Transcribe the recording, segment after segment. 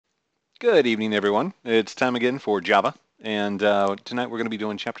Good evening, everyone. It's time again for Java, and tonight we're going to be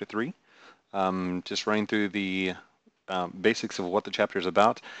doing Chapter 3, just running through the basics of what the chapter is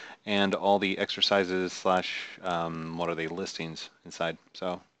about, and all the exercises slash, what are they, listings inside.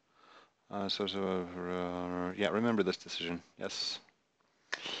 Yeah, remember this decision. Yes.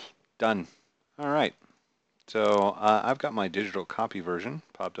 Done. All right. So I've got my digital copy version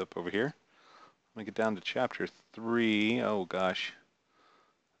popped up over here. Let me get down to Chapter 3. Oh, gosh.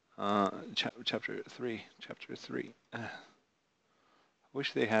 Chapter 3. I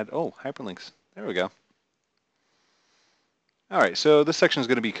wish they had, oh, hyperlinks. There we go. All right, so this section is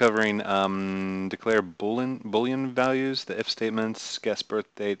going to be covering declare Boolean values, the if statements, guess birth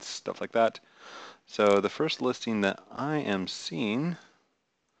dates, stuff like that. So the first listing that I am seeing,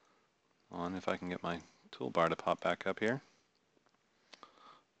 on if I can get my toolbar to pop back up here.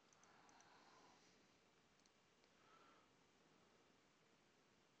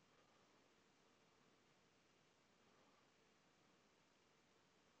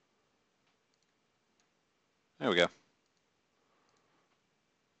 There we go.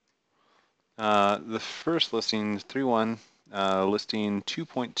 The first listing, 3.1, listing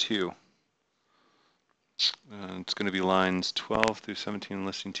 2.2. It's going to be lines 12 through 17,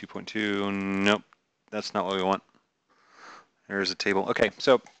 listing 2.2. Nope, that's not what we want. There's a table. Okay,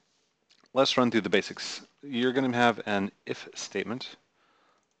 so let's run through the basics. You're going to have an if statement.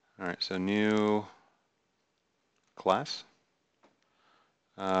 All right, so new class.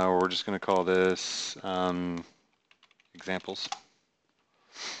 We're just going to call this examples.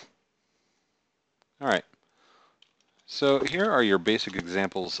 All right, so here are your basic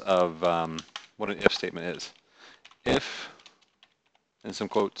examples of what an if statement is. If, in some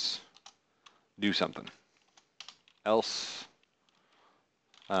quotes, do something. Else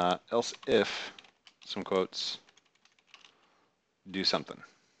if, some quotes, do something.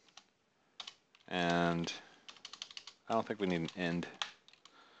 And I don't think we need an end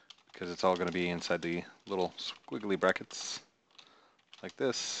because it's all going to be inside the little squiggly brackets like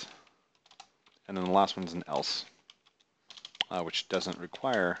this. And then the last one's an else, which doesn't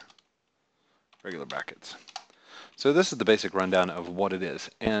require regular brackets. So this is the basic rundown of what it is.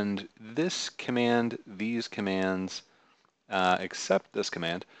 And this command, these commands, except this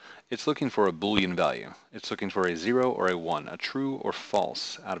command, it's looking for a Boolean value. It's looking for a 0 or a 1, a true or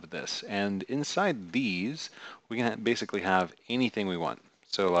false out of this. And inside these, we can basically have anything we want.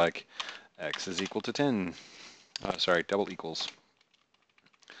 So like x is equal to 10. Double equals.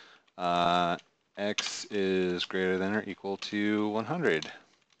 X is greater than or equal to 100.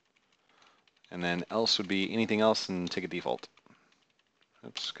 And then else would be anything else and take a default.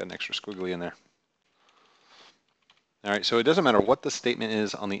 Oops, got an extra squiggly in there. All right, so it doesn't matter what the statement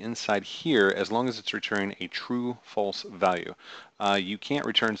is on the inside here as long as it's returning a true false value. You can't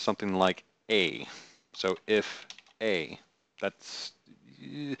return something like A. So if A, that's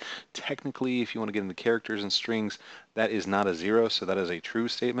technically, if you want to get into characters and strings, that is not a 0, so that is a true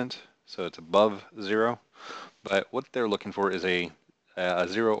statement. So it's above 0. But what they're looking for is a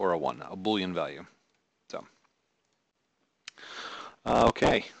 0 or a 1, a Boolean value. So,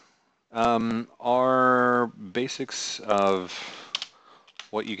 okay. Our basics of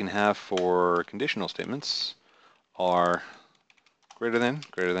what you can have for conditional statements are greater than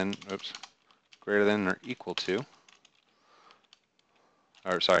or equal to,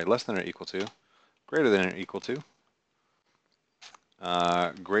 or sorry, less than or equal to, greater than or equal to,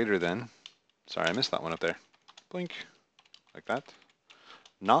 greater than, sorry, I missed that one up there, blink, like that,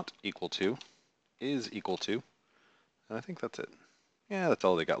 not equal to, is equal to, and I think that's it. Yeah, that's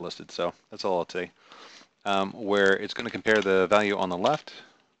all they got listed, so that's all I'll say. Where it's going to compare the value on the left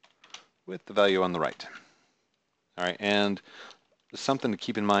with the value on the right. All right, and something to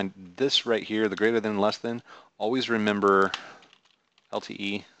keep in mind, this right here, the greater than, less than, always remember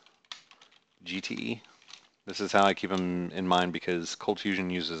LTE, GTE. This is how I keep them in mind because Cold Fusion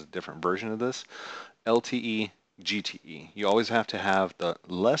uses a different version of this. LTE, GTE. You always have to have the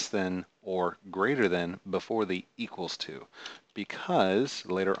less than or greater than before the equals to, because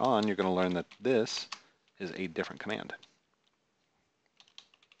later on you're going to learn that this is a different command.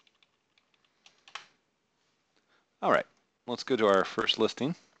 All right, let's go to our first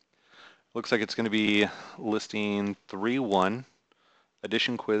listing. Looks like it's going to be listing 3.1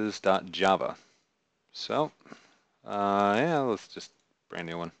 additionquiz.java. So, yeah, let's just brand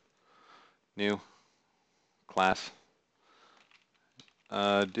new one. New class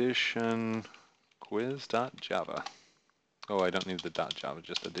additionquiz.java. Oh, I don't need the .java,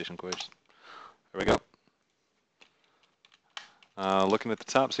 just additionquiz. There we go. Looking at the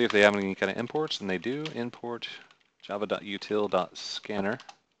top, see if they have any kind of imports, and they do. Import java.util.scanner.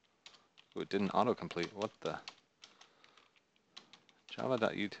 Ooh, it didn't autocomplete. What the?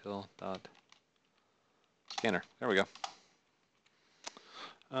 Java.util.scanner. There we go.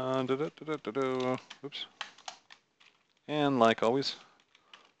 Oops. And like always,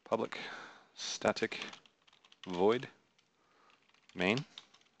 public static void main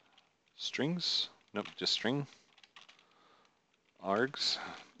strings. Nope, just string args.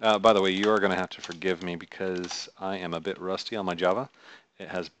 By the way, you are going to have to forgive me because I am a bit rusty on my Java. It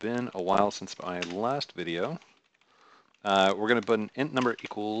has been a while since my last video. We're going to put an int number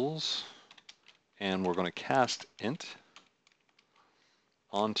equals, and we're going to cast int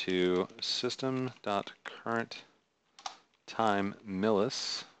onto system.current-time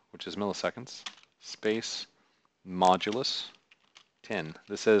millis, which is milliseconds, space modulus 10.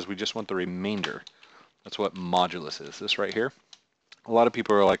 This says we just want the remainder. That's what modulus is. This right here. A lot of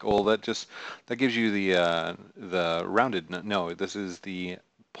people are like, "Oh, that gives you the rounded." No, this is the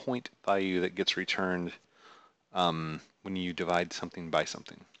point value that gets returned when you divide something by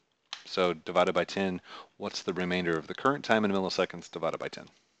something. So divided by 10, what's the remainder of the current time in milliseconds divided by 10?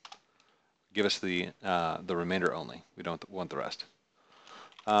 Give us the remainder only. We don't want the rest.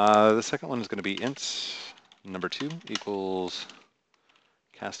 The second one is going to be int number 2 equals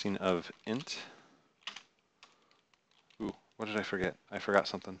casting of int. Ooh, what did I forget? I forgot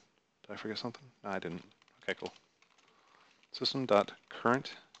something. Did I forget something? No, I didn't. Okay, cool.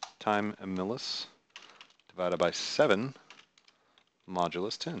 System.current-time millis divided by 7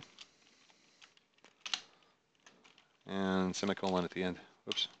 modulus 10. And semicolon at the end.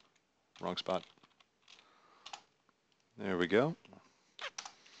 Whoops, wrong spot. There we go.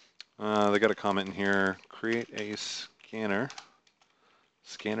 They got a comment in here. Create a scanner.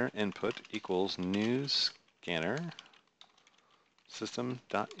 Scanner input equals new scanner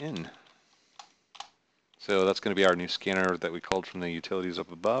system.in. So that's going to be our new scanner that we called from the utilities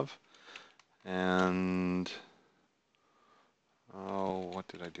up above. And oh, what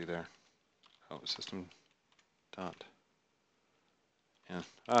did I do there? Oh, system.in.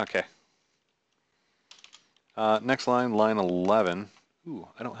 Okay. Next line, line 11. Ooh,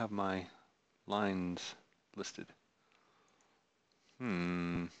 I don't have my lines listed.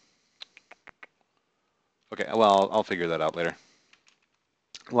 Okay, well, I'll figure that out later.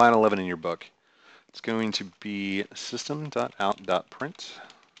 Line 11 in your book. It's going to be system.out.print.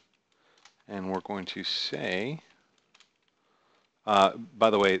 And we're going to say, by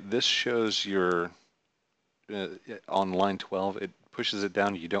the way, this shows your, on line 12, it pushes it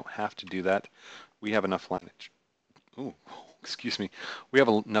down. You don't have to do that. We have enough lineage. Ooh, excuse me. We have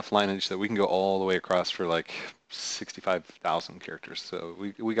enough lineage that we can go all the way across for like 65,000 characters. So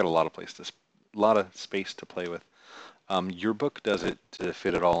we got a lot of space to play with. Your book does it to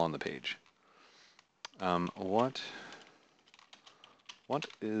fit it all on the page. What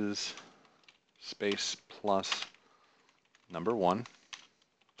is space plus number 1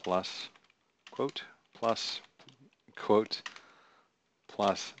 plus quote plus quote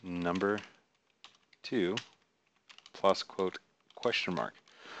plus number 2 plus quote question mark?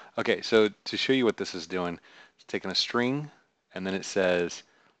 Okay, so to show you what this is doing, it's taking a string and then it says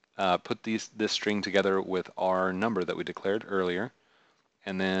put this string together with our number that we declared earlier,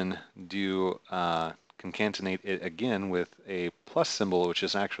 and then do concatenate it again with a plus symbol, which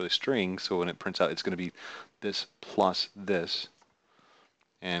is actually string. So when it prints out, it's going to be this plus this,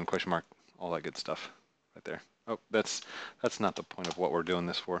 and question mark, all that good stuff right there. Oh, that's not the point of what we're doing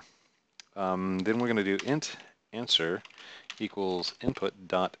this for. Then we're going to do int answer equals input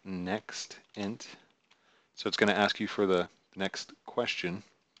dot next int. So it's going to ask you for the next question,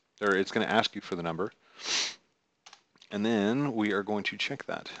 or it's going to ask you for the number, and then we are going to check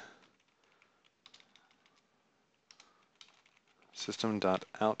that.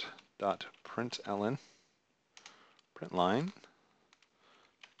 System.out.println, print line,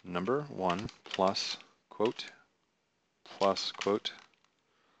 number 1 plus quote plus quote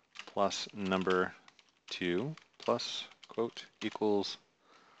plus number 2 plus quote equals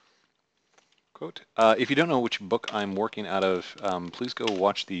quote. If you don't know which book I'm working out of, please go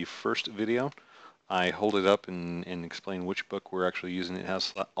watch the first video. I hold it up and explain which book we're actually using. It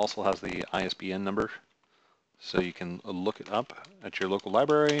also has the ISBN number, so you can look it up at your local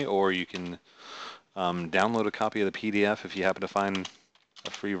library, or you can download a copy of the PDF if you happen to find a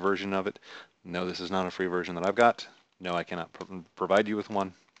free version of it. No, this is not a free version that I've got. No, I cannot provide you with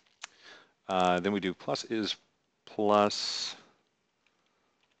one. Then we do plus is plus.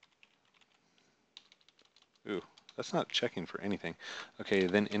 Ooh, that's not checking for anything. Okay,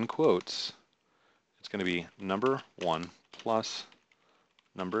 then in quotes, it's going to be number 1 plus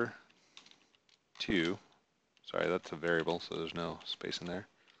number 2. Sorry, that's a variable, so there's no space in there.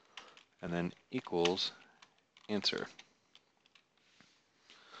 and then equals answer.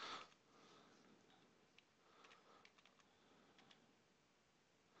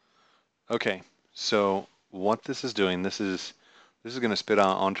 Okay, so what this is doing, this is going to spit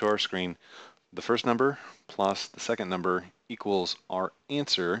out onto our screen the first number plus the second number equals our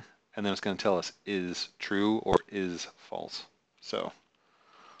answer, and then it's going to tell us is true or is false. So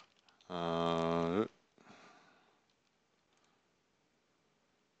there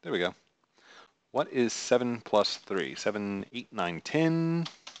we go. What is 7 plus 3? 7, 8, 9, 10.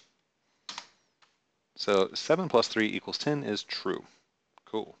 So 7 plus 3 equals 10 is true.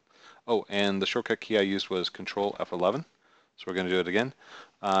 Cool. Oh, and the shortcut key I used was Control F11. So we're going to do it again.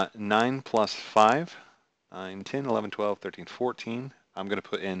 9 plus 5, 9, 10, 11, 12, 13, 14. I'm going to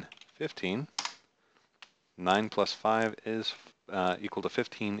put in 15. 9 plus 5 is equal to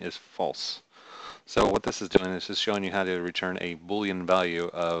 15 is false. So what this is doing is just showing you how to return a Boolean value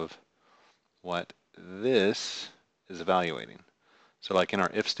of what this is evaluating. So like in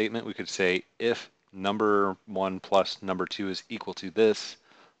our if statement, we could say if number 1 plus number 2 is equal to this,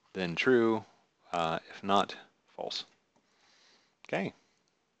 then true. If not, false. Okay.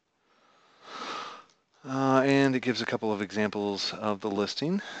 And it gives a couple of examples of the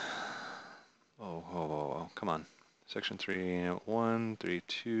listing. Oh, come on. Section 3.1,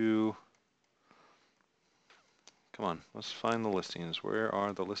 3.2. Come on, let's find the listings. Where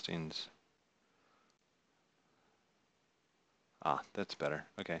are the listings? Ah, that's better.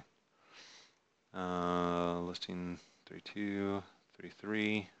 Okay. Listing 3.2,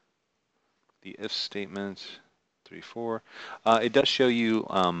 3.3. The if statement 3.4. It does show you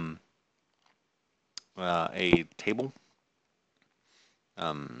a table,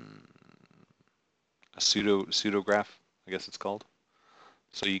 a pseudograph, I guess it's called.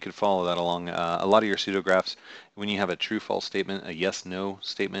 So you could follow that along. A lot of your pseudographs, when you have a true-false statement, a yes-no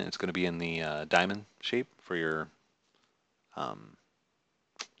statement, it's going to be in the diamond shape for your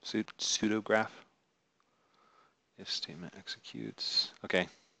pseudograph. If statement executes. Okay,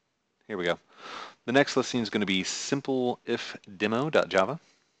 here we go. The next listing is going to be simple if demo.java.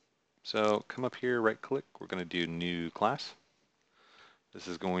 So come up here, right click. We're going to do new class. This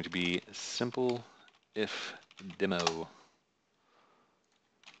is going to be simple if demo.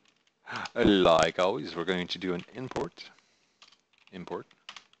 Like always, we're going to do an import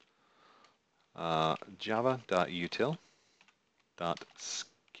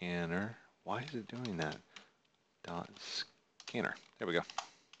java.util.scanner. Why is it doing that? .scanner. There we go.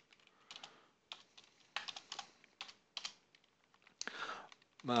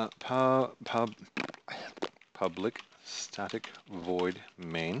 Public static void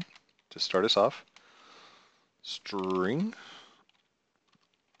main to start us off. String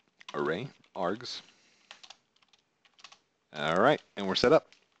array args. All right, and we're set up.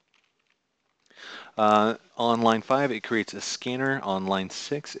 On line 5, it creates a scanner. On line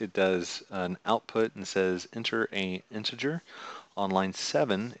 6, it does an output and says enter a integer. On line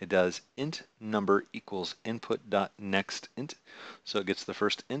 7, it does int number equals input.next int. So it gets the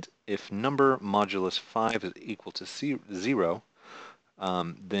first int. If number modulus 5 is equal to 0,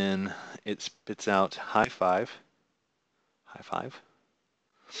 then it spits out high 5.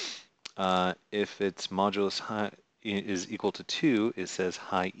 If its modulus high is equal to 2, it says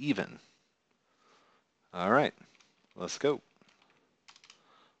high even. All right, let's go.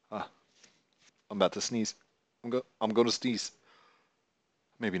 I'm about to sneeze. I'm going to sneeze.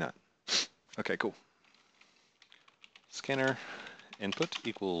 Maybe not. Okay, cool. Scanner input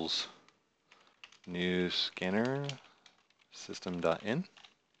equals new scanner system.in.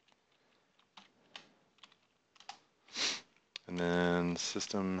 And then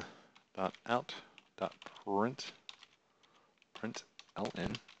system.out.print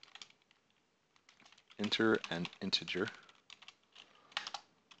ln. Enter an integer.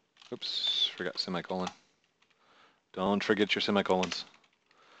 Oops, forgot semicolon. Don't forget your semicolons.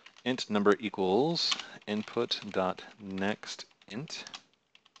 Int number equals input.next int.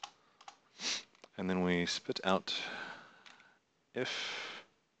 And then we spit out if,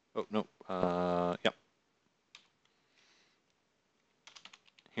 oh, no, yep.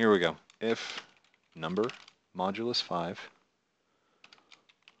 Here we go. If number modulus 5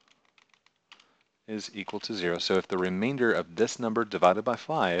 is equal to 0. So if the remainder of this number divided by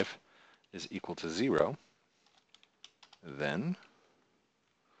 5 is equal to 0, then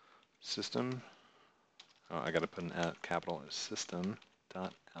system, I got to put an capital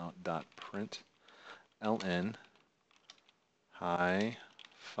system.out.print ln high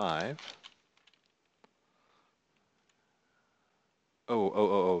 5.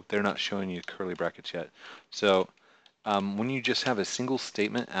 Oh, they're not showing you curly brackets yet. So When you just have a single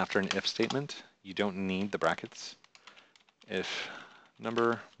statement after an if statement, you don't need the brackets. If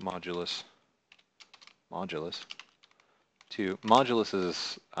number modulus 2, modulus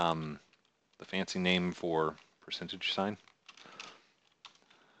is the fancy name for percentage sign,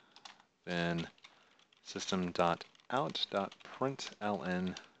 then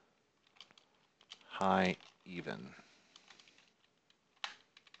system.out.println high even.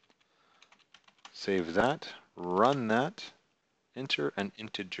 Save that, run that, enter an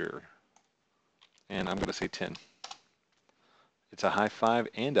integer, and I'm going to say 10. It's a high 5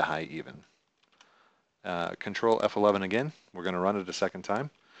 and a high even. Control F11 again. We're going to run it a second time.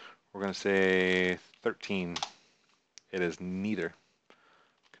 We're going to say 13. It is neither.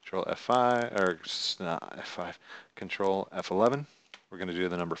 Control F5, or not F5. Control F11. We're going to do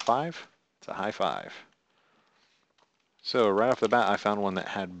the number 5. It's a high 5. So right off the bat, I found one that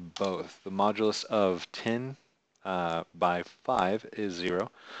had both. The modulus of 10 by 5 is 0,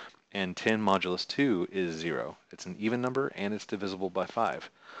 and 10 modulus 2 is 0. It's an even number, and it's divisible by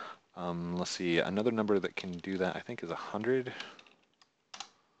 5. Let's see, another number that can do that, I think, is 100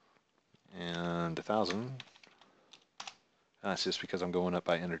 and 1,000. That's just because I'm going up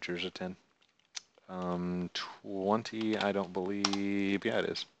by integers of 10. 20, I don't believe, yeah, it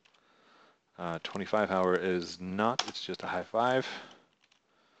is. 25, however, is not. It's just a high 5.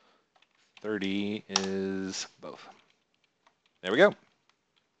 30 is both. There we go.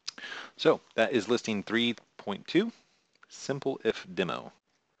 So that is listing 3.2, simple if demo.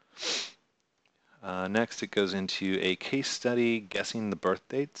 Next, it goes into a case study guessing the birth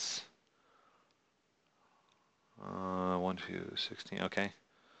dates. 1, 2, 16, okay.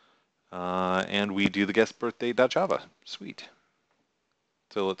 And we do the guess birthday.java. Sweet.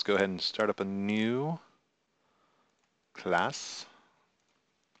 So let's go ahead and start up a new class.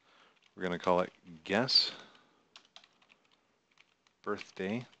 We're going to call it guess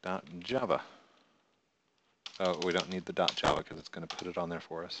birthday.java. Oh, we don't need the .java because it's going to put it on there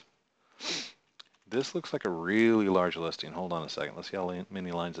for us. This looks like a really large listing. Hold on a second. Let's see how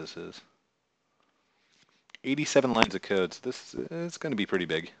many lines this is. 87 lines of code. So this is going to be pretty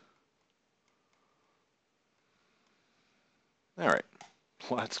big. All right,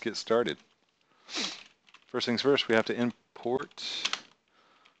 let's get started. First things first, we have to import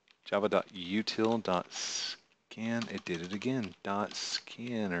java.util.scan. It did it again.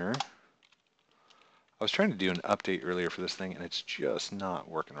 .scanner. I was trying to do an update earlier for this thing, and it's just not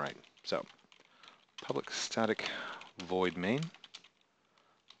working right. So, public static void main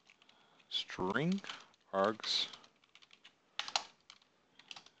string args.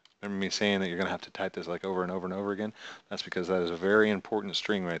 Remember me saying that you're going to have to type this like over and over and over again? That's because that is a very important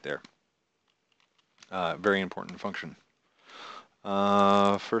string right there. Very important function.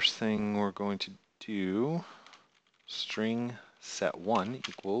 First thing we're going to do, string set1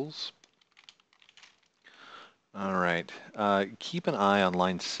 equals. All right, keep an eye on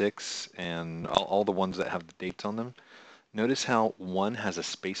line 6 and all the ones that have the dates on them. Notice how 1 has a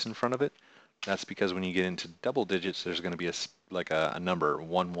space in front of it. That's because when you get into double digits, there's going to be a number,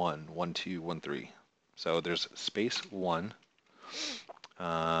 1, 1, 1, 2, 1, 3. So there's space 1.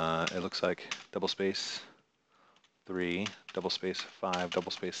 It looks like double space 3, double space 5,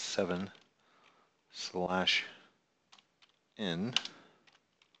 double space 7, /n,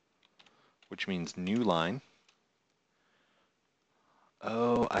 which means new line.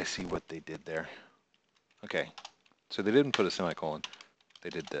 Oh, I see what they did there. Okay, so they didn't put a semicolon. They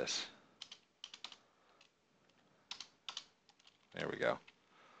did this. There we go.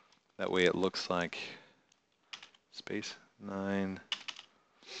 That way it looks like space 9,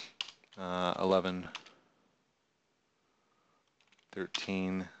 11,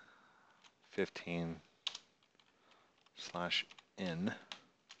 13, 15, /n.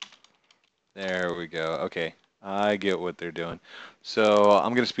 There we go. Okay, I get what they're doing. So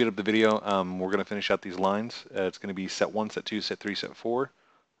I'm going to speed up the video. We're going to finish out these lines. It's going to be set 1, set 2, set 3, set 4,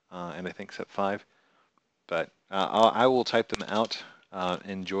 and I think set 5. But I will type them out.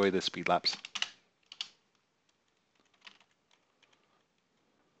 Enjoy the speed lapse.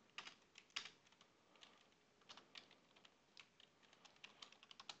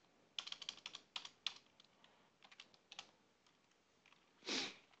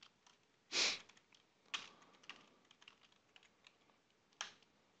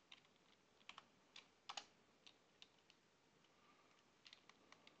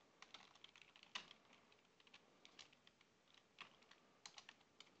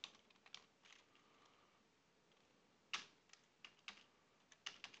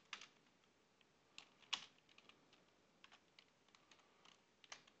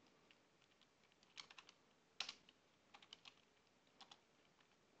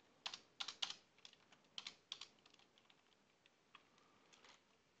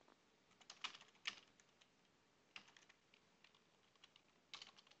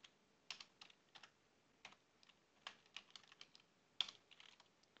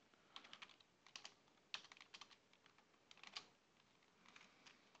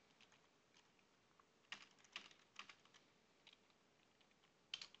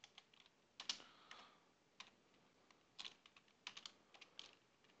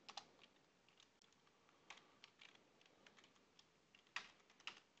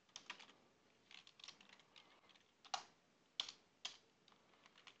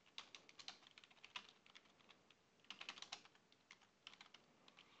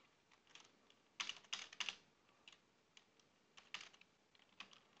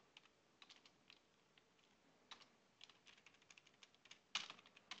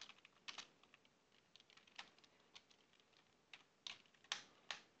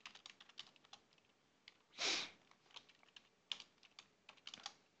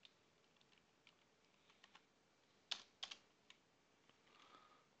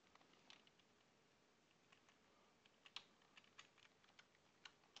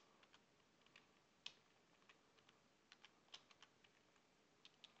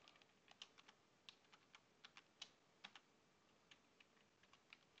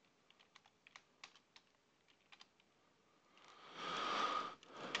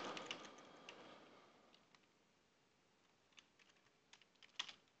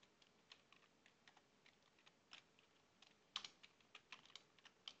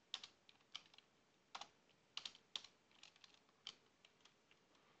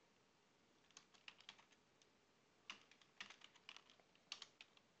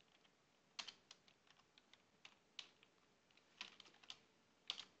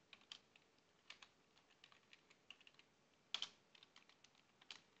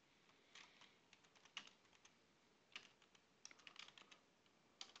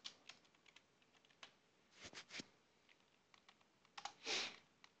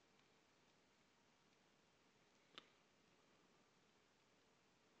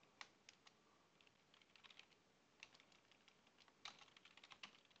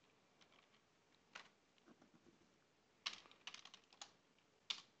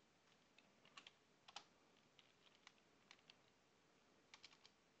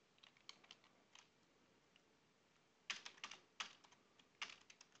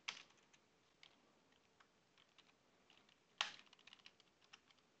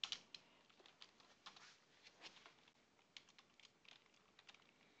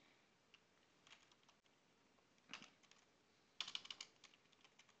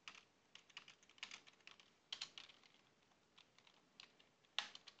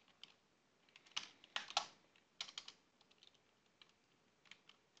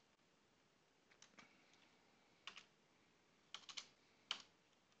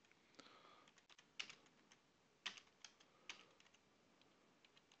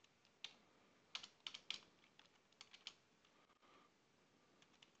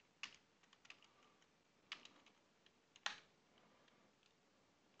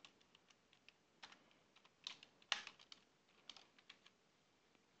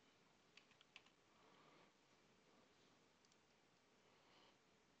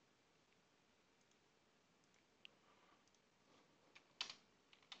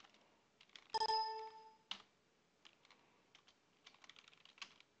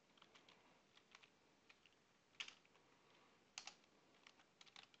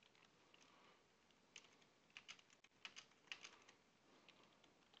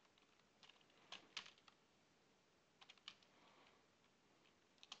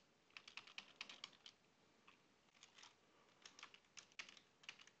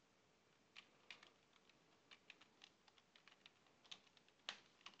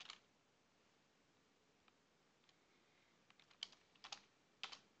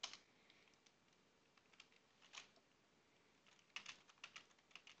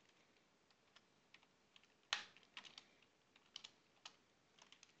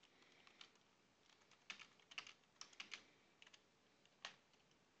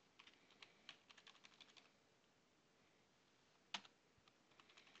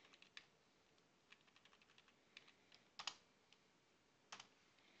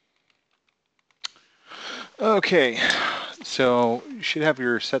 Okay, so you should have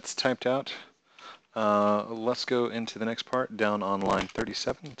your sets typed out. Let's go into the next part down on line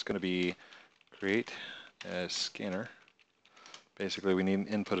 37. It's going to be create a scanner. Basically, we need an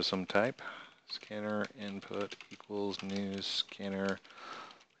input of some type. Scanner input equals new scanner.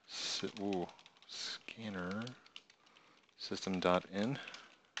 Scanner system.in.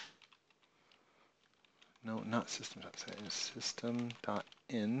 No, not system.in.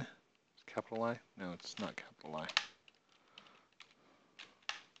 System.in. Capital I? No, it's not capital I.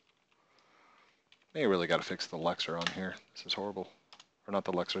 They really got to fix the lexer on here. This is horrible. Or not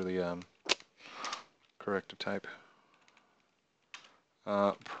the lexer, the corrective type.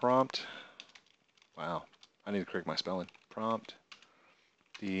 Prompt. Wow, I need to correct my spelling. Prompt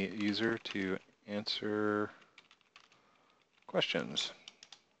the user to answer questions.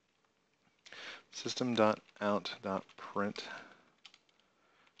 System.out.print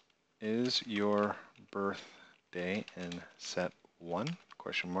is your birthday in set 1?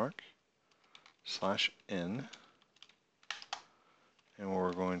 Question mark. /n. And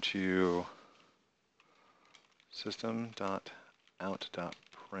we're going to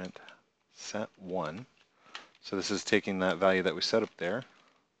system.out.print set 1. So this is taking that value that we set up there.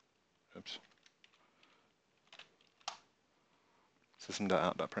 Oops.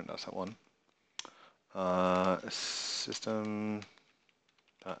 System.out.print.set1.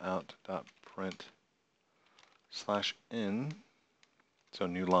 System.out.print/n. So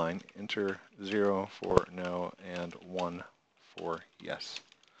new line. Enter 0 for no and 1 for yes.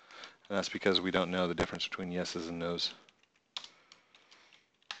 And that's because we don't know the difference between yeses and nos.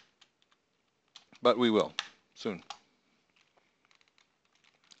 But we will soon.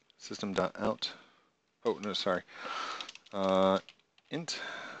 System.out. Oh, no, sorry. Int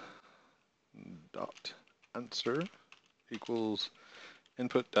dot answer equals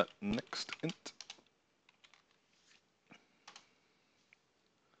input dot next int.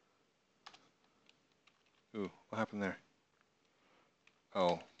 Ooh, what happened there?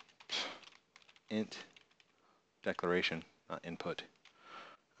 Oh, int declaration, not input.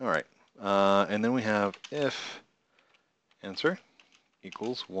 All right, and then we have if answer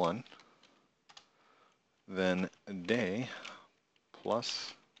equals 1, then day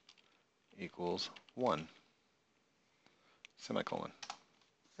plus equals 1, semicolon.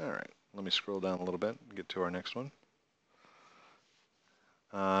 All right, let me scroll down a little bit and get to our next one.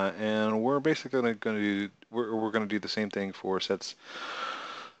 And we're basically going to do we're going to do the same thing for sets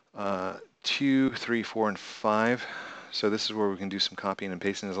 2, 3, 4, and 5. So this is where we can do some copying and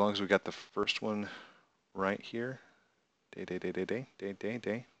pasting as long as we got the first one right here.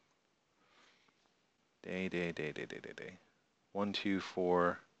 Day. 1, 2,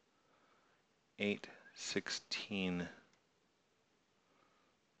 4, 8, 16.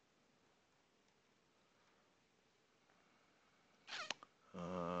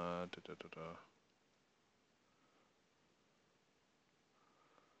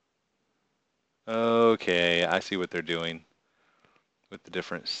 Okay, I see what they're doing with the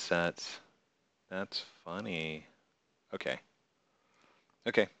different sets. That's funny. Okay.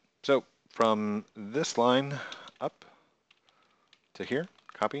 Okay, so from this line up to here,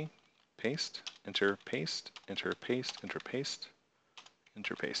 copy, paste, enter, paste, enter, paste, enter, paste,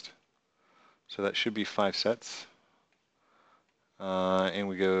 enter, paste. So that should be 5 sets. And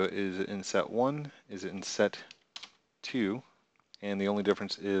we go, is it in set 1? Is it in set 2? And the only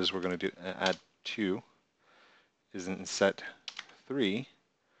difference is we're going to do add 2. Is it in set 3?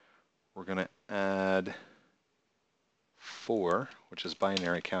 We're going to add 4, which is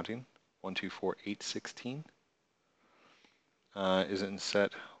binary counting. 1, 2, 4, 8, 16. Is it in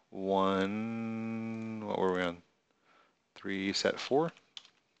set 1? What were we on? 3, set 4.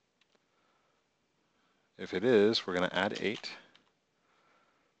 If it is, we're going to add 8.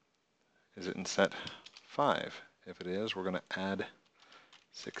 Is it in set 5? If it is, we're going to add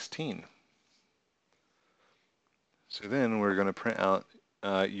 16. So then we're going to print out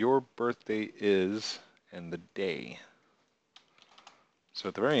your birthday is and the day. So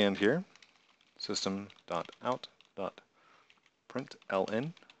at the very end here,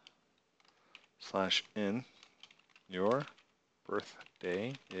 system.out.println/n, your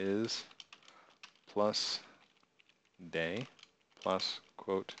birthday is plus day plus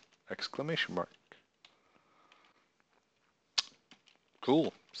quote exclamation mark.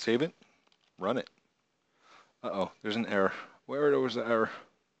 Cool. Save it. Run it. Uh-oh, there's an error. Where was the error?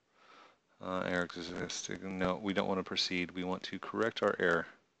 Error exists. No, we don't want to proceed. We want to correct our error.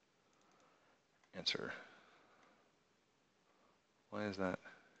 Answer. Why is that?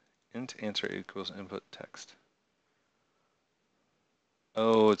 Int answer equals input text.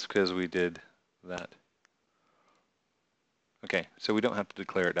 Oh, it's because we did that. Okay, so we don't have to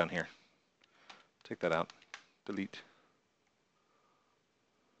declare it down here. Take that out. Delete.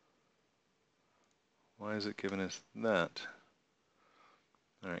 Why is it giving us that?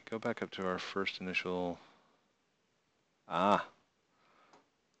 All right, go back up to our first initial. Ah.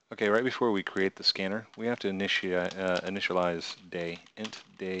 Okay, right before we create the scanner, we have to initialize day. Int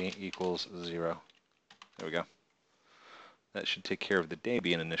day equals 0. There we go. That should take care of the day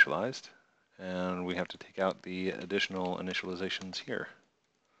being initialized. And we have to take out the additional initializations here,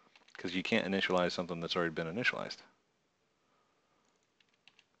 because you can't initialize something that's already been initialized.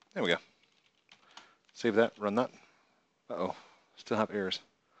 There we go. Save that, run that. Uh-oh, still have errors.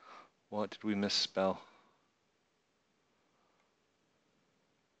 What did we misspell?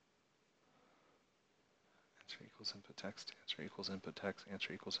 Answer equals input text, answer equals input text,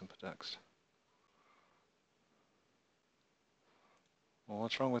 answer equals input text. Well,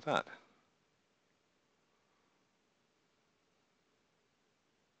 what's wrong with that?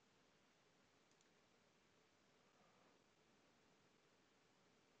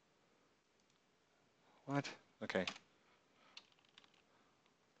 What? Okay.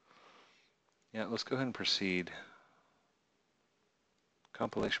 Yeah, let's go ahead and proceed.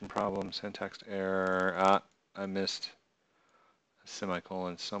 Compilation problem, syntax error. Ah, I missed a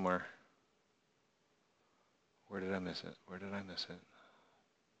semicolon somewhere. Where did I miss it? Where did I miss it?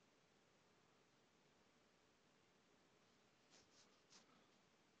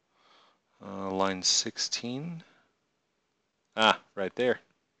 Line 16. Ah, right there.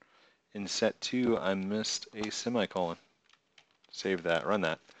 In set 2, I missed a semicolon. Save that, run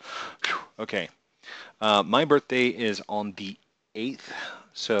that. Okay. My birthday is on the 8th,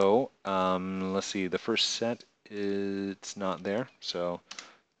 so let's see. The first set, it's not there, so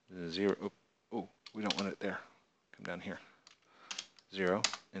 0. Oh, we don't want it there. Come down here. 0,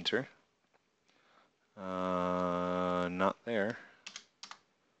 enter. Not there.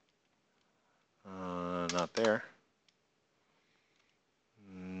 Not there.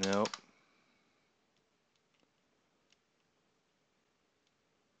 Nope.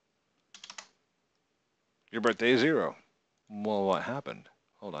 Your birthday is 0. Well, what happened?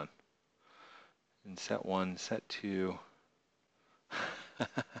 Hold on. In set 1, set 2.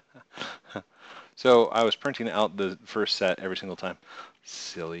 So I was printing out the first set every single time.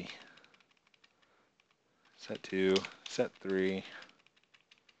 Silly. Set 2, set 3,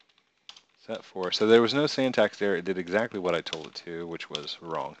 set 4. So there was no syntax error. It did exactly what I told it to, which was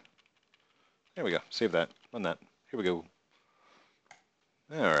wrong. There we go. Save that. Run that. Here we go.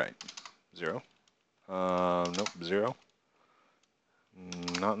 All right. 0. Nope. 0.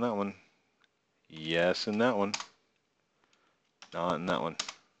 Not in that one. Yes, in that one. Not in that one.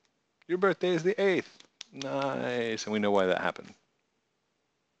 Your birthday is the 8th. Nice. And we know why that happened.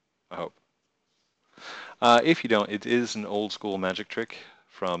 I hope. If you don't, it is an old school magic trick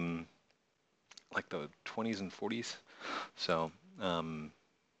from like the 20s and 40s. So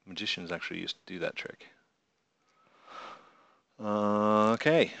magicians actually used to do that trick.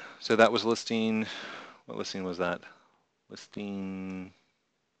 Okay, so that was listing. What listing was that? Listing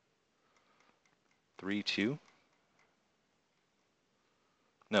 3.2.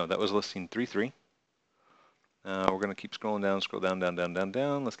 No, that was listing 3.3. We're going to keep scrolling down, scroll down, down, down, down,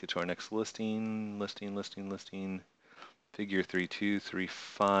 down. Let's get to our next listing. Listing. Figure 3.2,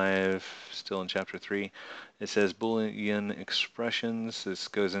 3.5, still in chapter 3. It says Boolean expressions. This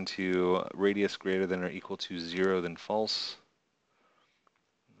goes into radius greater than or equal to 0, then false.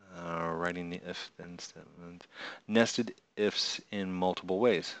 Writing the if then statement. Nested ifs in multiple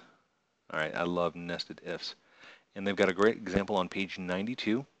ways. All right, I love nested ifs. And they've got a great example on page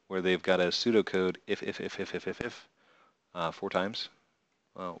 92 where they've got a pseudocode if 4 times.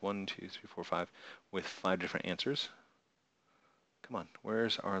 1, 2, 3, 4, 5 with 5 different answers. Come on,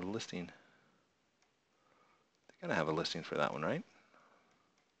 where's our listing? They gotta have a listing for that one, right?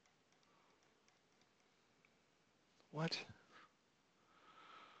 What?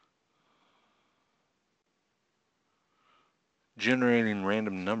 Generating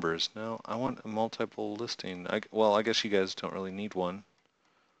random numbers. No, I want a multiple listing. Well, I guess you guys don't really need one.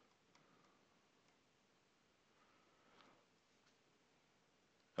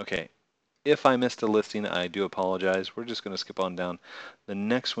 Okay, if I missed a listing, I do apologize. We're just going to skip on down. The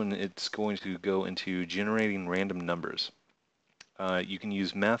next one, it's going to go into generating random numbers. You can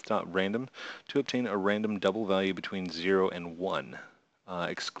use math.random to obtain a random double value between 0 and 1,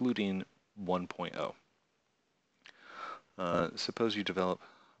 excluding 1.0. Suppose you develop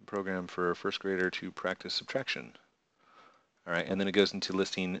a program for a first grader to practice subtraction. All right, and then it goes into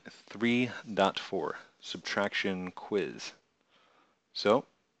listing 3.4, subtraction quiz. So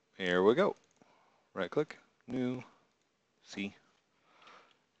here we go. Right click, new, C.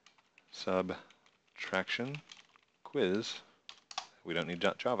 Subtraction quiz. We don't need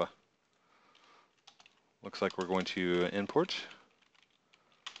Java. Looks like we're going to import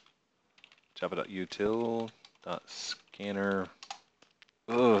java.util.scanner.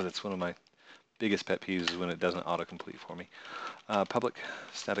 Oh, that's one of my biggest pet peeves is when it doesn't autocomplete for me. Public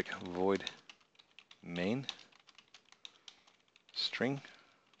static void main string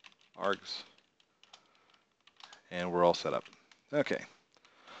args, and we're all set up. Okay,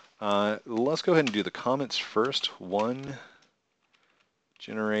 let's go ahead and do the comments first. 1,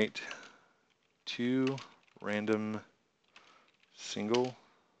 generate 2 random single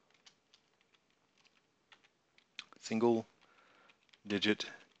digit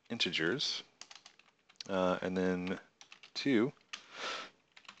integers, and then 2,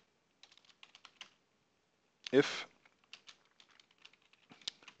 if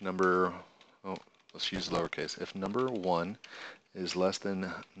number, oh, let's use lowercase, if number 1 is less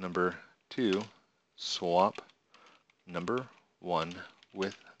than number 2, swap number 1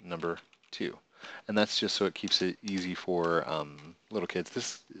 with number 2. And that's just so it keeps it easy for little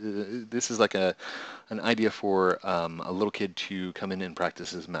kids. This is like an idea for a little kid to come in and practice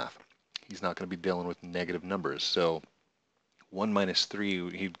his math. He's not going to be dealing with negative numbers. So 1 minus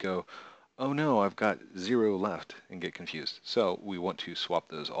 3, he'd go, oh no, I've got 0 left, and get confused. So we want to swap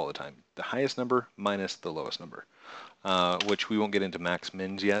those all the time. The highest number minus the lowest number, which we won't get into max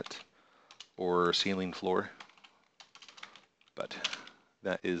mins yet, or ceiling floor, but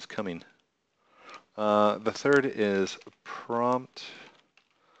that is coming. The third is prompt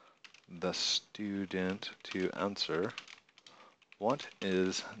the student to answer what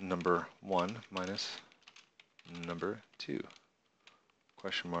is number 1 minus number 2,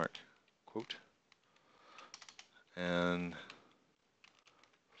 question mark, quote. And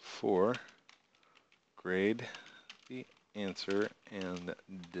 4, grade the answer and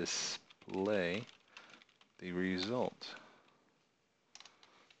display the result.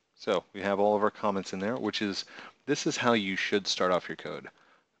 So we have all of our comments in there, this is how you should start off your code.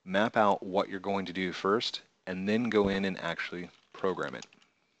 Map out what you're going to do first, and then go in and actually program it.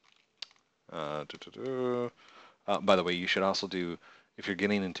 By the way, you should also do, if you're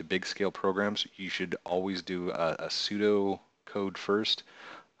getting into big scale programs, you should always do a pseudo code first.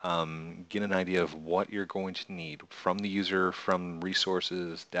 Get an idea of what you're going to need from the user, from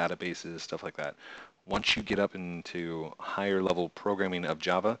resources, databases, stuff like that. Once you get up into higher level programming of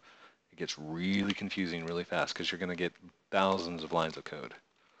Java, it gets really confusing really fast because you're going to get thousands of lines of code.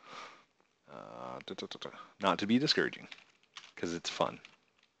 Not to be discouraging, because it's fun.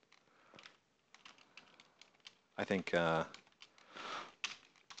 I think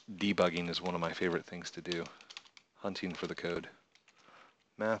debugging is one of my favorite things to do, hunting for the code.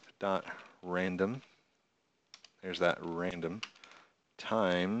 Math.random, there's that random,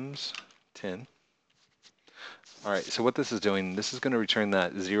 times 10. All right, so what this is doing, this is going to return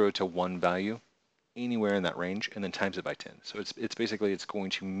that 0 to 1 value anywhere in that range, and then times it by 10. So it's basically, it's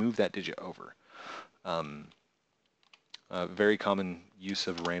going to move that digit over. Very common use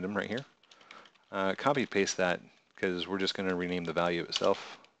of random right here. Copy paste that, because we're just going to rename the value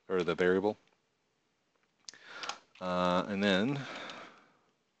itself, or the variable. And then,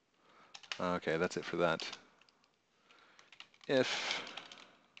 okay, that's it for that. If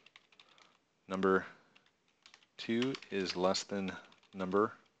number 2 is less than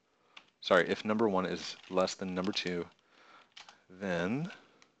number, sorry, if number 1 is less than number 2, then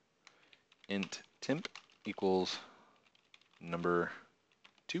int temp equals number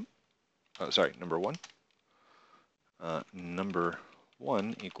 2. Oh, sorry, number 1. Number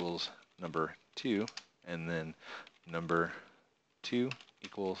 1 equals number 2, and then number 2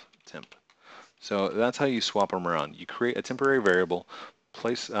 equals temp. So that's how you swap them around. You create a temporary variable,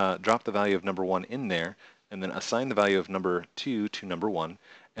 place, drop the value of number 1 in there, and then assign the value of number 2 to number 1,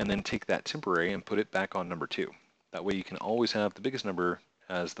 and then take that temporary and put it back on number 2. That way you can always have the biggest number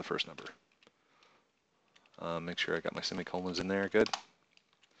as the first number. Make sure I got my semicolons in there, good.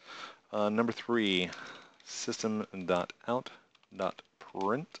 Number 3,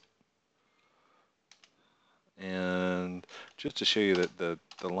 system.out.print. And just to show you that the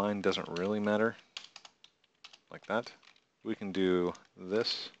line doesn't really matter, like that, we can do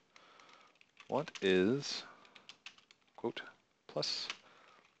this. What is, quote, plus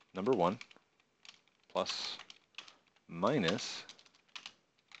number 1 plus minus,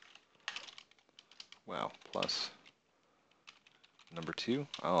 wow, plus number 2.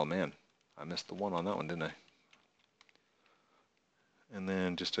 Oh man, I missed the 1 on that one, didn't I? And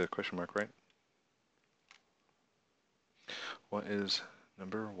then just a question mark, right? What is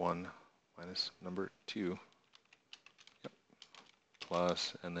number 1 minus number 2? Yep.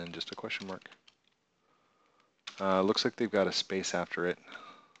 plus, and then just a question mark. Looks like they've got a space after it.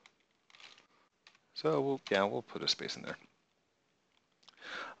 So we'll put a space in there.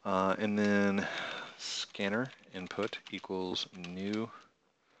 And then scanner input equals new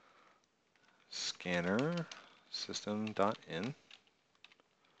scanner system.in.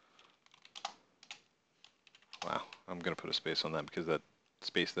 Wow, I'm going to put a space on that because that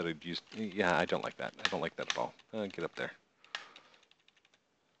space that I'd used, yeah, I don't like that. I don't like that at all. Get up there.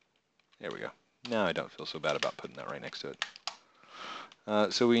 There we go. Now I don't feel so bad about putting that right next to it.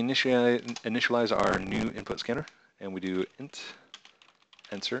 So we initialize our new input scanner, and we do int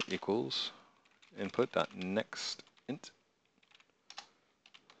answer equals input.next int.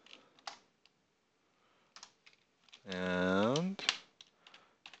 And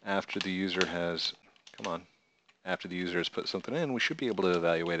after the user has, after the user has put something in, we should be able to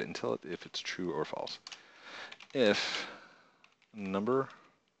evaluate it if it's true or false. If number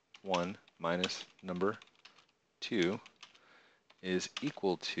 1 minus number 2 is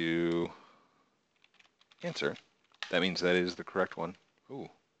equal to answer, that means that is the correct one. Ooh.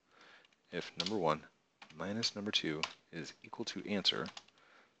 If number 1 minus number 2 is equal to answer,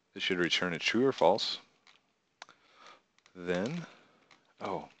 this should return a true or false. Then,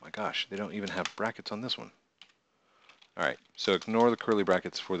 oh my gosh, they don't even have brackets on this one. All right, so ignore the curly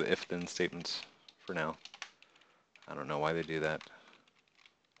brackets for the if-then statements for now. I don't know why they do that.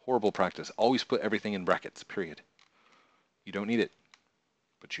 Horrible practice. Always put everything in brackets, period. You don't need it,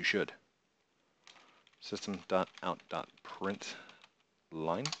 but you should. System.out.print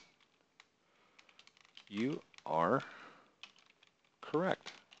line. You are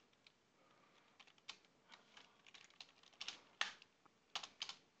correct.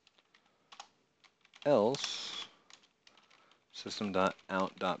 Else,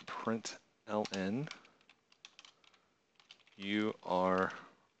 system.out.println, you are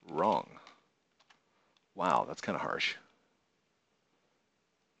wrong. Wow, that's kind of harsh.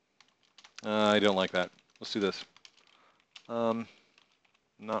 I don't like that. Let's do this. Not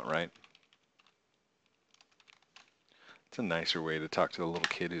right. It's a nicer way to talk to a little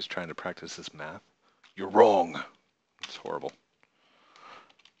kid who's trying to practice this math. You're wrong. It's horrible.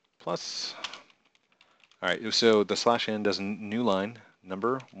 Plus, all right, so the /n does a new line,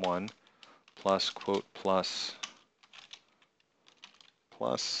 number 1 plus quote plus.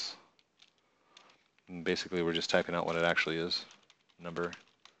 And basically, we're just typing out what it actually is. Number,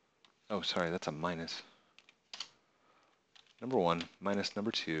 oh, sorry, that's a minus. Number 1 minus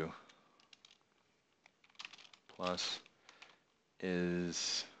number 2 plus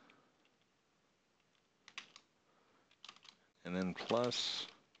is, and then plus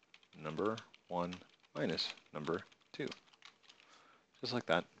number 1 minus number 2. Just like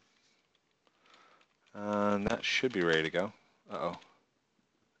that. And that should be ready to go. Uh-oh. It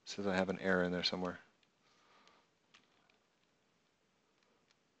says I have an error in there somewhere.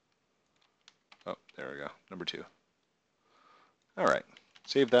 Oh, there we go. Number 2. All right.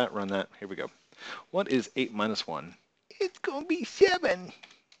 Save that, run that. Here we go. What is 8 minus 1? It's going to be 7.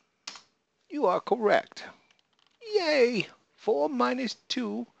 You are correct. Yay! 4 minus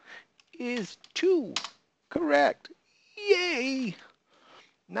 2 is 2. Correct. Yay!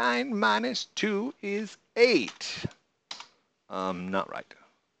 9 minus 2 is 8. Not right.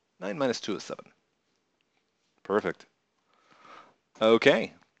 9 minus 2 is 7. Perfect.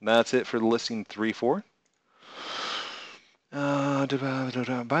 Okay, that's it for the listing 3-4.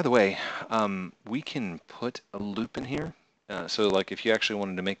 By the way, we can put a loop in here. So like if you actually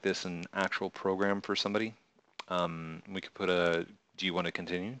wanted to make this an actual program for somebody, we could put a, do you want to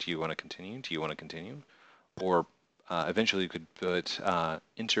continue? Do you want to continue? Do you want to continue? Or eventually you could put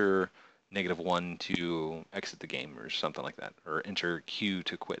enter -1 to exit the game or something like that, or enter Q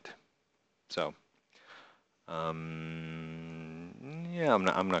to quit. So yeah, I'm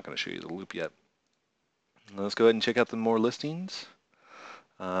not going to show you the loop yet. Let's go ahead and check out the more listings.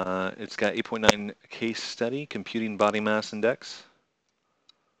 It's got 8.9 case study, computing body mass index.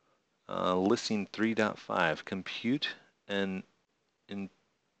 Listing 3.5, compute and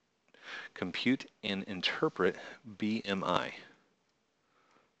interpret BMI.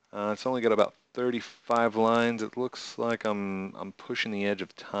 It's only got about 35 lines. It looks like I'm pushing the edge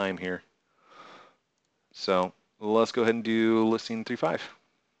of time here. So let's go ahead and do listing 3.5.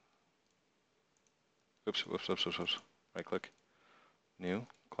 Oops. Right click. New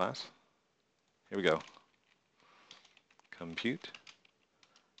class. Here we go. Compute.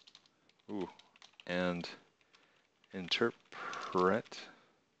 Ooh. And interpret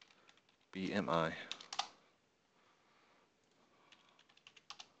BMI.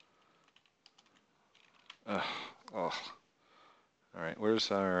 Oh. All right,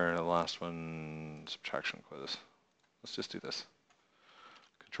 where's our last one? Subtraction quiz. Let's just do this.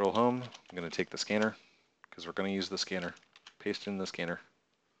 Control home. I'm going to take the scanner because we're going to use the scanner. Paste in the scanner.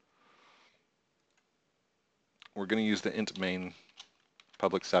 We're going to use the int main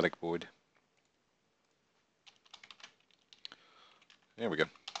public static void. There we go.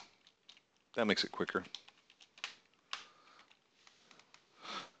 That makes it quicker.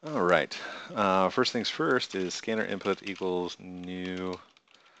 All right. First things first is scanner input equals new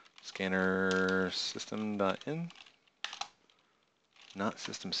scanner system.in. Not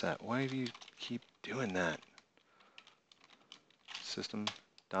system set. Why do you keep doing that?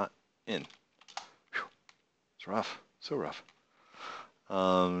 System.in. It's rough. So rough.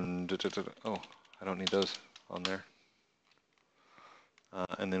 Oh, I don't need those on there.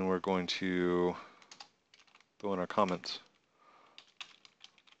 And then we're going to throw in our comments.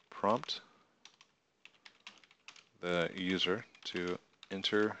 Prompt the user to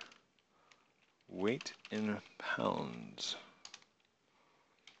enter weight in pounds.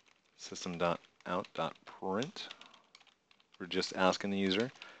 System.out.print. We're just asking the user,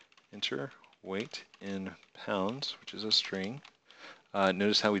 enter weight in pounds, which is a string.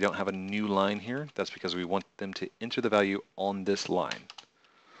 Notice how we don't have a new line here. That's because we want them to enter the value on this line.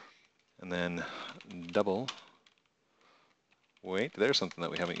 And then double weight. There's something that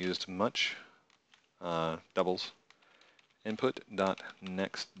we haven't used much. Doubles. Input dot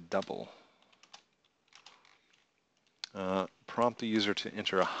next double. Prompt the user to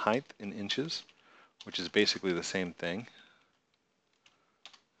enter a height in inches, which is basically the same thing.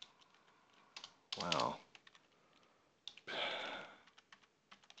 Wow.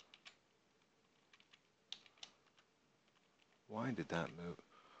 Why did that move?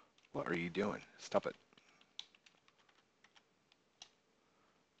 What are you doing? Stop it.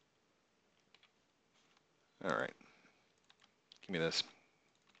 All right. Give me this.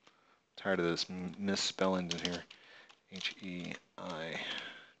 Tired of this misspelling in here. H-E-I-G-H-T.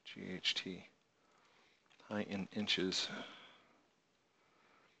 Height in inches.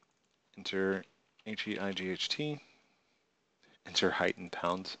 Enter H-E-I-G-H-T. Enter height in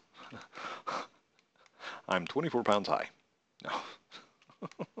pounds. I'm 24 pounds high. No.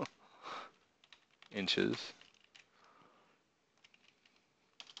 Inches.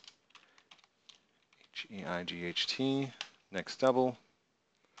 H-E-I-G-H-T. Next double.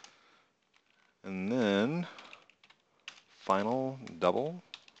 And then final double.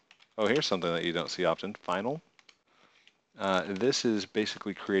 Oh, here's something that you don't see often. Final. This is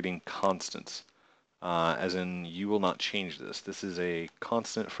basically creating constants, as in you will not change this. This is a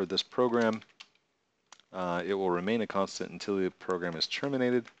constant for this program. It will remain a constant until the program is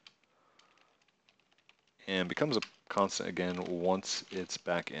terminated and becomes a constant again once it's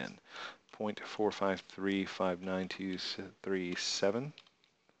back in. 0.453592237.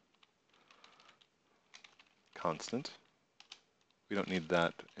 Constant. We don't need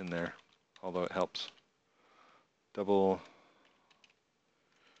that in there, although it helps. Double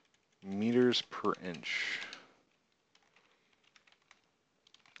meters per inch.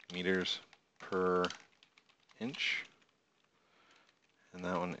 Meters per inch. And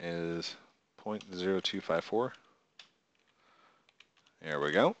that one is 0.0254. There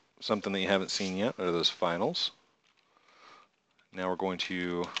we go. Something that you haven't seen yet are those finals. Now we're going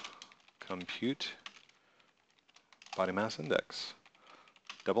to compute body mass index.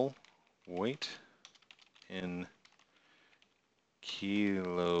 Double weight in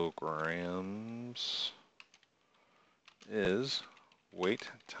kilograms is weight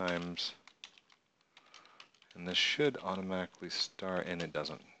times, and this should automatically start, and it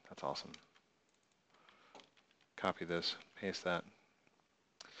doesn't. That's awesome. Copy this, paste that.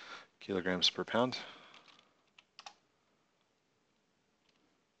 Kilograms per pound.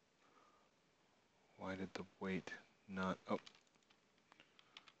 Why did the weight not, oh.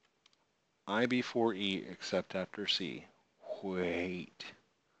 I before E except after C. Wait.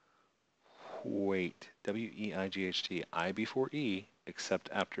 W-E-I-G-H-T. I before E except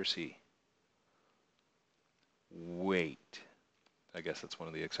after C. Wait. I guess that's one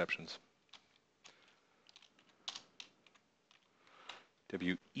of the exceptions.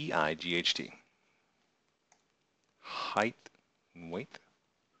 W-E-I-G-H-T. Height and weight.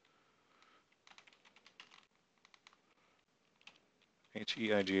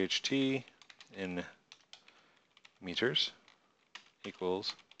 H-E-I-G-H-T in meters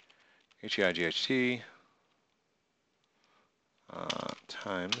equals H-E-I-G-H-T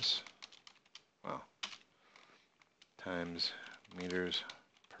times, wow, times meters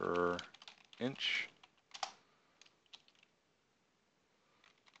per inch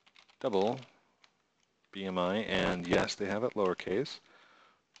double BMI, and yes, they have it lowercase.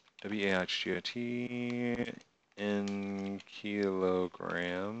 WAHGIT in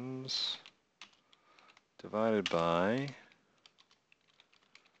kilograms divided by,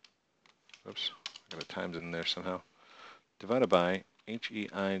 oops, I got a times in there somehow, divided by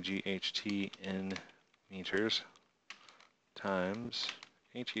HEIGHT in meters times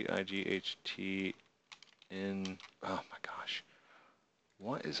HEIGHT in, oh my gosh,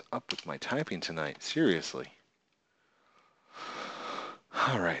 what is up with my typing tonight? Seriously.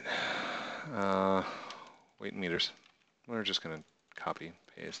 All right, weight in meters. We're just going to copy,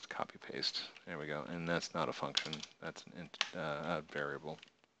 paste. There we go. And that's not a function. That's a variable.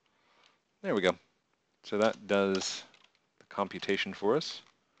 There we go. So that does the computation for us.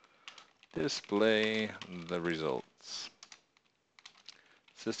 Display the results.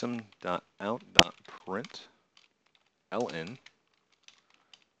 System.out.println,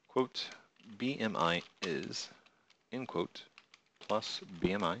 quote, BMI is, in quote, plus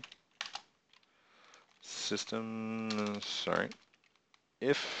BMI.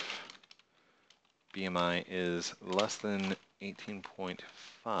 If BMI is less than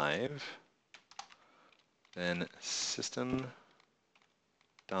 18.5, then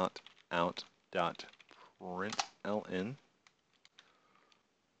system.out.println,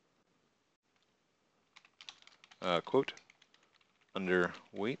 quote, under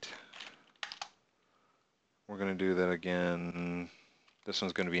weight. We're going to do that again. This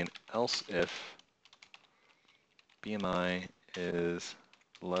one's going to be an else if BMI is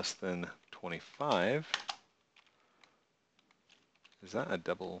less than 25. Is that a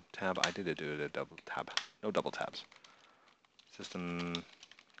double tab? I did do it a double tab. No double tabs. System,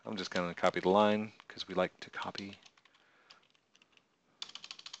 I'm just going to copy the line because we like to copy.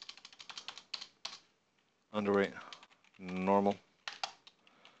 Underweight, normal.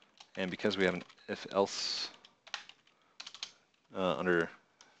 And because we have an if else under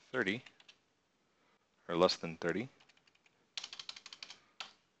 30, or less than 30,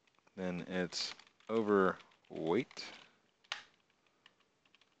 then it's overweight.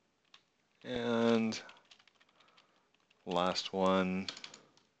 And last one,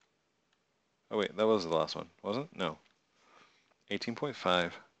 oh wait, that was the last one, wasn't it? No.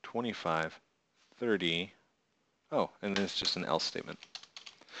 18.5, 25, 30, oh, and then it's just an else statement.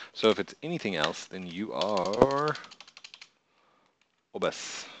 So if it's anything else, then you are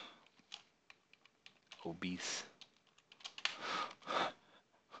obese.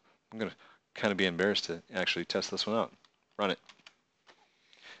 I'm going to kind of be embarrassed to actually test this one out. Run it.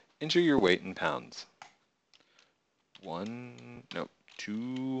 Enter your weight in pounds.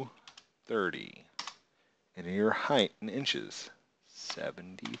 230. And your height in inches.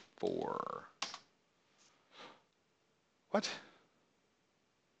 74. What?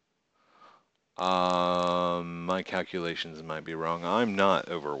 My calculations might be wrong. I'm not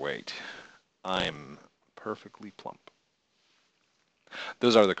overweight. I'm perfectly plump.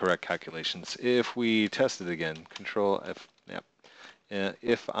 Those are the correct calculations. If we test it again, Control F, yep.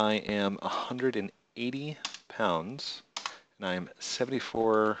 If I am 180 pounds and I'm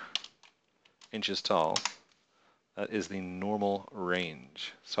 74 inches tall, that is the normal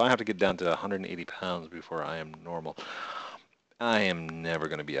range. So I have to get down to 180 pounds before I am normal. I am never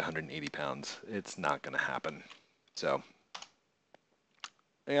going to be 180 pounds. It's not going to happen. So,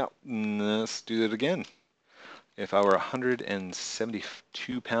 yeah, let's do it again. If I were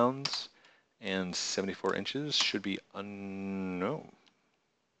 172 pounds and 74 inches, should be no.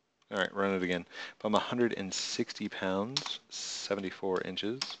 All right, run it again. If I'm 160 pounds, 74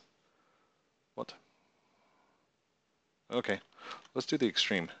 inches, what? Okay, let's do the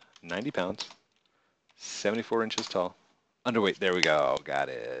extreme. 90 pounds, 74 inches tall, underweight. There we go, got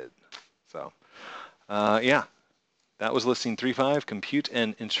it. So, yeah, that was listing 3.5, compute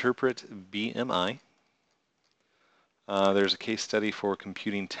and interpret BMI. There's a case study for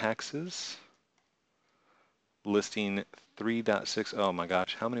computing taxes. Listing 3.6. Oh my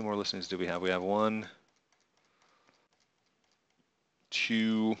gosh, how many more listings do we have? We have 1,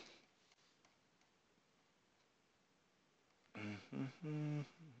 2,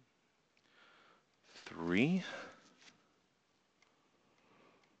 3.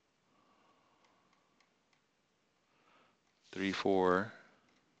 3, 4.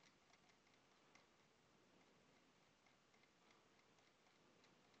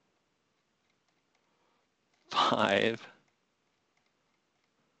 5.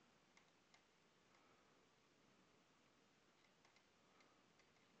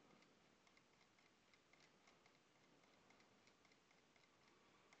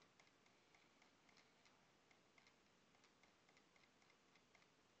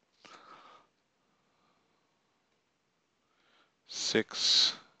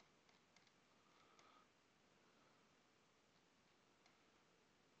 6.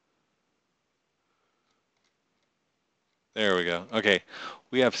 There we go. Okay,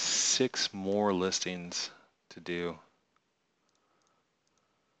 we have 6 more listings to do.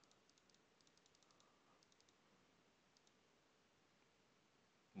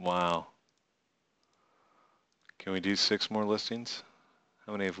 Wow. Can we do 6 more listings?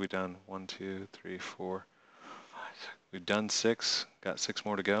 How many have we done? 1, 2, 3, 4. We've done 6. Got 6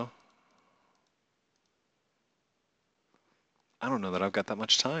 more to go. I don't know that I've got that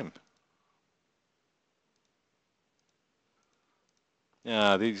much time.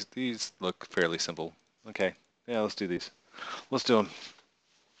 Yeah, these look fairly simple. Okay, yeah, let's do these. Let's do them.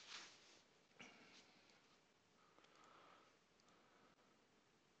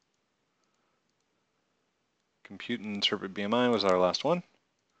 Compute and interpret BMI was our last one.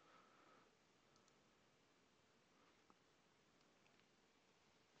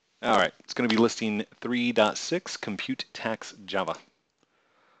 All right, it's going to be listing 3.6, compute tax Java.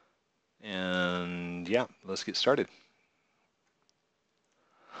 And yeah, let's get started.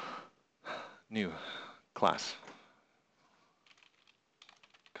 New class,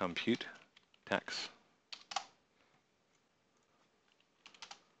 compute tax.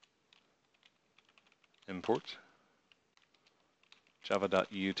 Import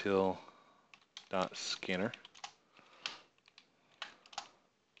java.util.scanner.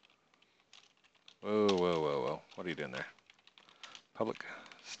 Whoa, whoa, whoa, whoa. What are you doing there? Public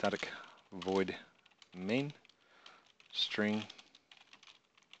static void main string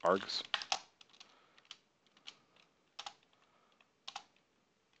args.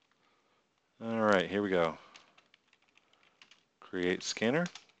 All right, here we go. Create scanner.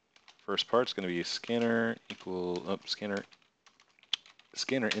 First part's going to be scanner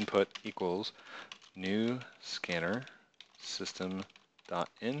scanner input equals new scanner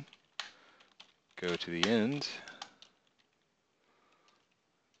system.in. Go to the end.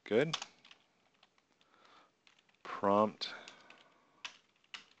 Good. Prompt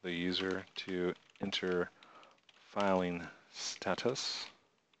the user to enter filing status.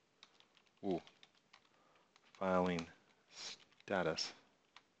 Ooh, filing status.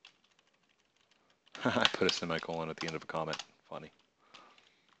 I put a semicolon at the end of a comment. Funny.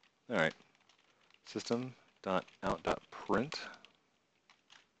 All right. System.out.print.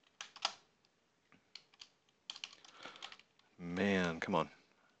 Man, come on.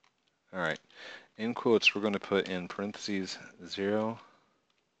 All right. In quotes, we're going to put in parentheses 0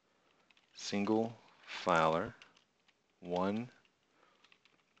 single filer, 1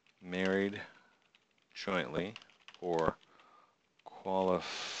 married jointly, or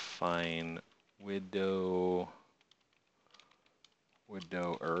qualifying widower,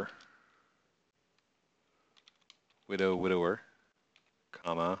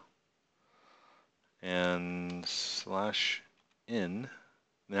 comma, and /n.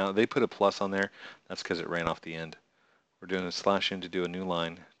 Now they put a plus on there. That's because it ran off the end. We're doing a /n to do a new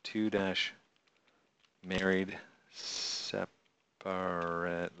line. 2 dash married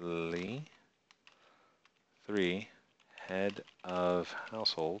separately. 3 head of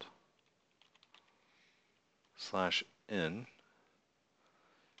household /n.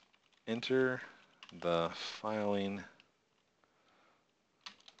 Enter the filing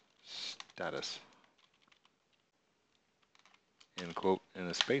status. In quote in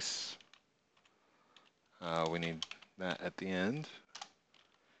a space. We need that at the end.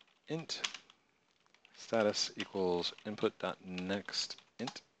 Int status equals input.next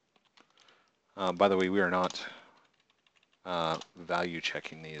int. By the way, we are not value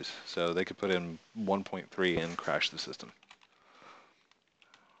checking these, so they could put in 1.3 and crash the system.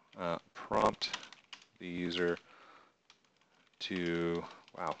 Prompt the user to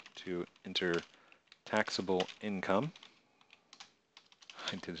enter taxable income.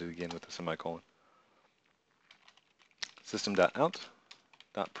 I did it again with the semicolon.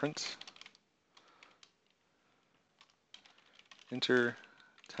 System.out.print. Enter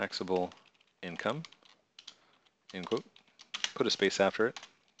taxable income, in quote. Put a space after it.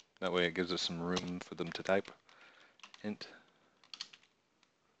 That way it gives us some room for them to type. Int.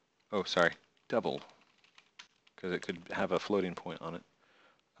 Oh, sorry, double, because it could have a floating point on it.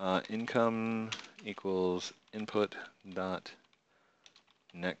 Income equals input dot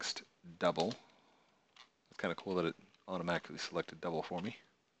next double. It's kind of cool that it automatically selected double for me,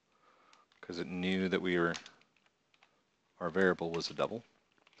 because it knew that our variable was a double.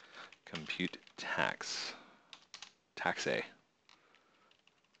 Compute tax. Taxe.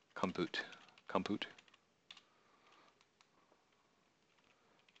 Compute.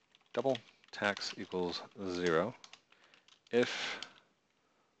 Double tax equals 0. if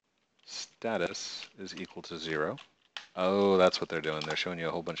status is equal to 0. Oh, that's what they're doing. They're showing you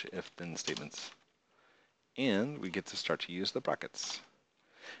a whole bunch of if-then statements. And we get to start to use the brackets.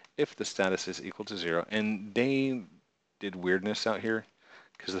 If the status is equal to 0, and they did weirdness out here,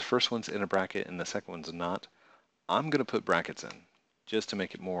 because the first one's in a bracket and the second one's not. I'm going to put brackets in, just to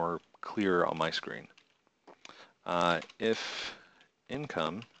make it more clear on my screen. If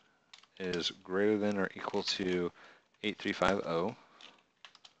income is greater than or equal to 8350,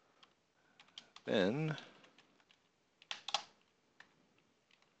 then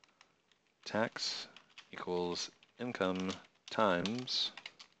tax equals income times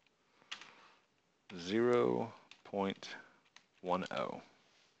 0.10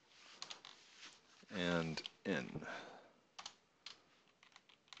 and in.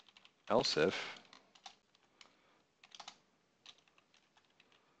 Else if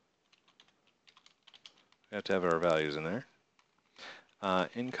we have to have our values in there.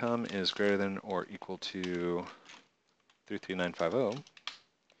 Income is greater than or equal to 33950,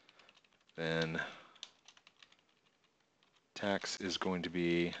 then tax is going to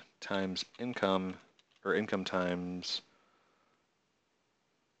be times income, or income times,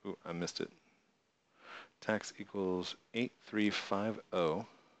 ooh, I missed it. Tax equals 8350,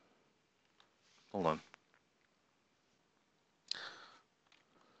 hold on.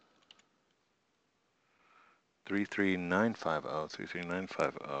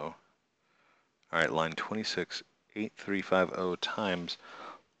 $33950. All right, line 26, 8350 times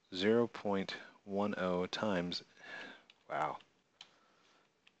 0.10 times, wow.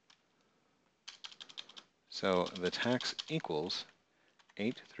 So the tax equals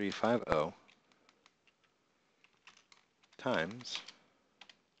 8350 times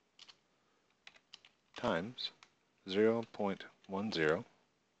 0.10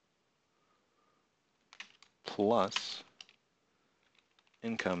 plus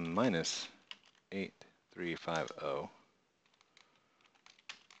income minus 8350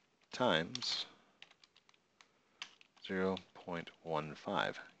 times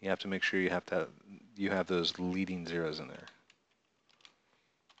 0.15. You have to make sure you have those leading zeros in there.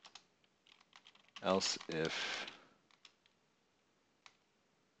 Else if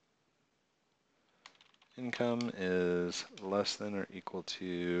income is less than or equal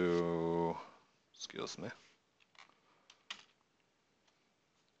to, excuse me.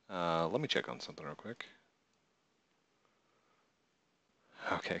 Let me check on something real quick.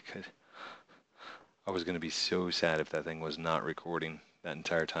 Okay, good. I was going to be so sad if that thing was not recording that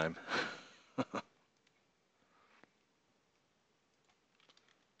entire time.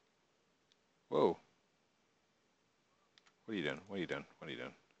 Whoa. What are you doing? What are you doing? What are you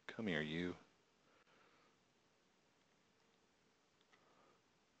doing? Come here, you.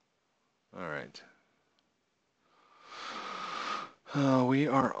 All right. We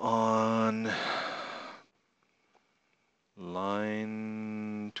are on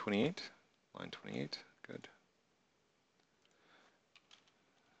line 28. Line 28, good.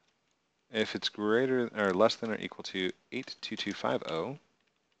 If it's greater or less than or equal to 82250,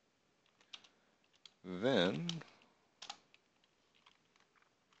 then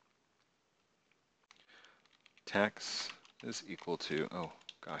tax is equal to, oh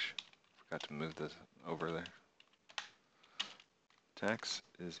gosh, forgot to move this over there. Tax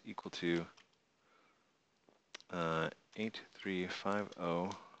is equal to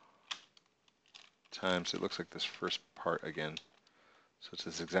 8350 times, it looks like this first part again. So it's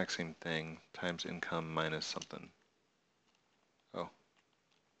this exact same thing, times income minus something. Oh,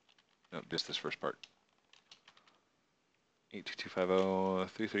 no, just this first part. 82250,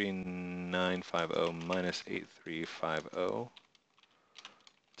 33950 minus 8350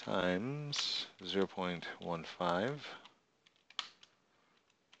 times 0.15,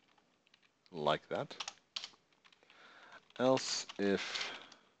 like that. Else if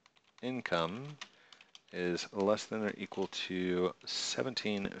income is less than or equal to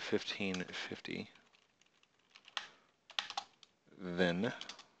 171550, then,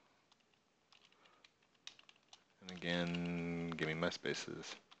 and again, give me my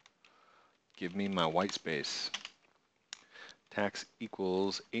spaces. Give me my white space. Tax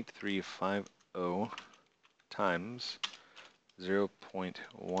equals 8350 times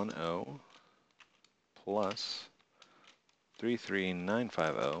 0.10 plus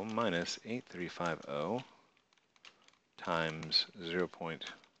 33950 minus 8350 times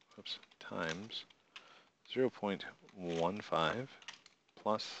 0.15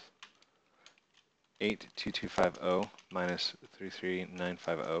 plus 82250 minus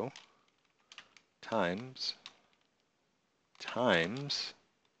 33950 times 0.10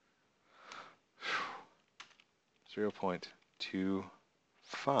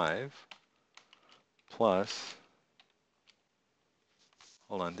 825 plus,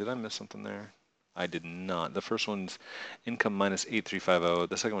 hold on, did I miss something there? I did not. The first one's income minus 8350.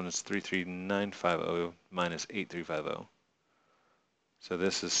 The second one is 33950 minus 8350. So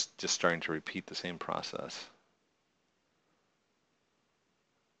this is just starting to repeat the same process.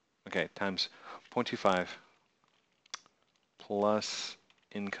 Okay, times 0.25 plus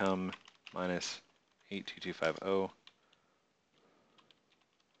income minus 82250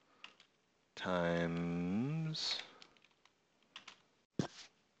 times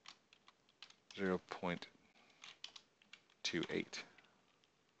 0.28.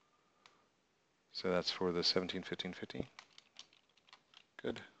 So that's for the 171550.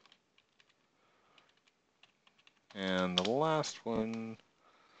 Good. And the last one,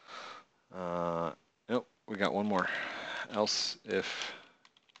 nope, we got one more. Else if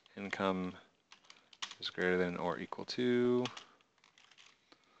income is greater than or equal to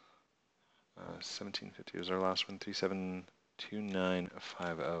 1750 was our last one,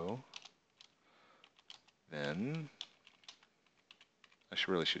 372950. Then I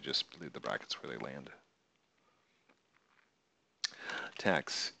really should just leave the brackets where they land.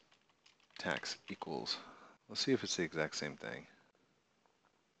 Tax equals. Let's see if it's the exact same thing.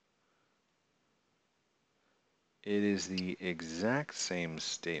 It is the exact same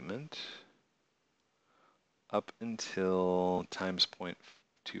statement up until times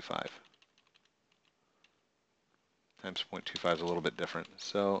 0.25. Times 0.25 is a little bit different.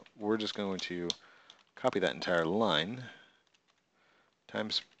 So we're just going to copy that entire line,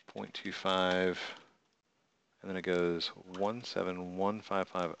 times 0.25, and then it goes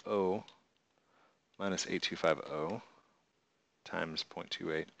 171550 minus 8250 times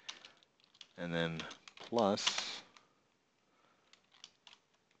 0.28, and then plus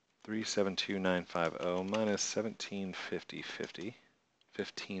 372950 minus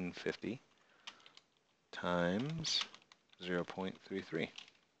 1550 times 0.33.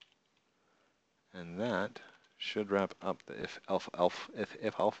 And that should wrap up the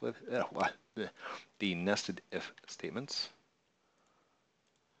the nested if statements.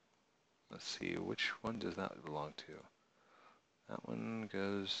 Let's see, which one does that belong to? That one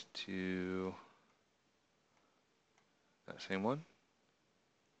goes to that same one.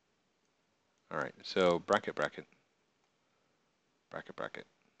 All right, so bracket.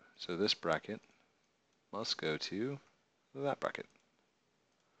 So this bracket must go to that bracket.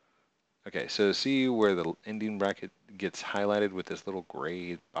 Okay, so see where the ending bracket gets highlighted with this little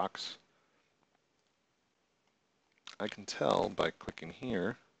gray box? I can tell by clicking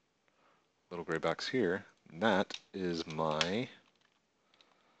here, little gray box here, that is my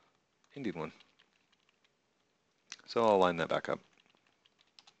ending one. So I'll line that back up.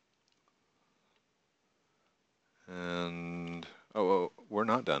 And, oh, we're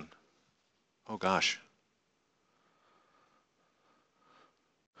not done. Oh gosh.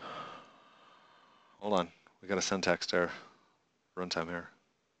 Hold on, we got a syntax error. Runtime error.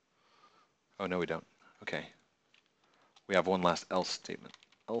 Oh, no, we don't. Okay. We have one last else statement.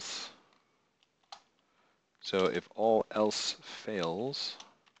 Else. So if all else fails,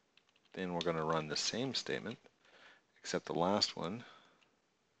 then we're going to run the same statement, except the last one,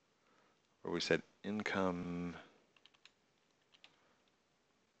 where we said income.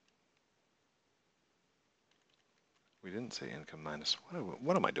 We didn't say income minus.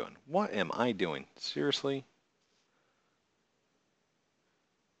 What am I doing? What am I doing? Seriously?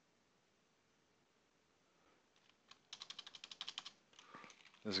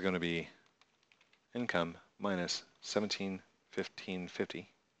 This is going to be income minus 171550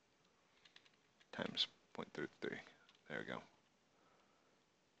 times 0.33. There we go.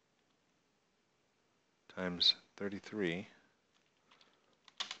 Times 33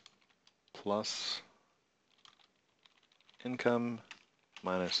 plus income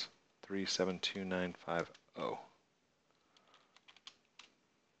minus 372950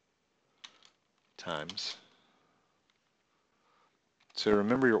 times. So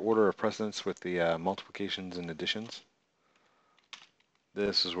remember your order of precedence with the multiplications and additions.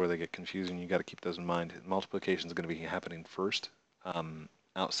 This is where they get confusing. You got to keep those in mind. Multiplication is going to be happening first,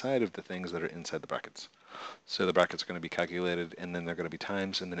 outside of the things that are inside the brackets. So the brackets are going to be calculated, and then they're going to be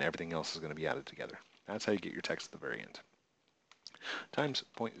times, and then everything else is going to be added together. That's how you get your text at the very end. Times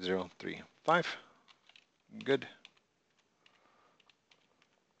 0.035. Good.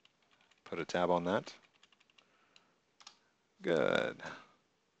 Put a tab on that. Good.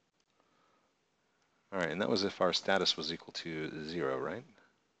 All right, and that was if our status was equal to 0, right?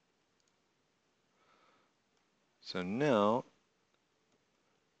 So now,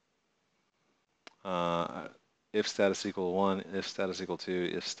 if status equal 1, if status equal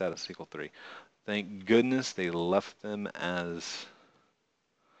 2, if status equal 3. Thank goodness they left them as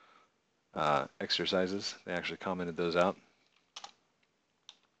exercises. They actually commented those out.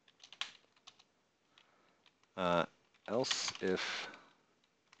 Else if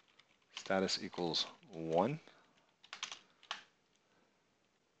status equals 1.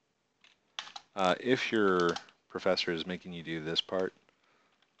 If your professor is making you do this part,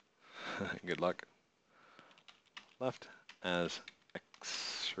 good luck. Left as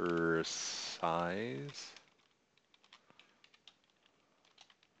exercise.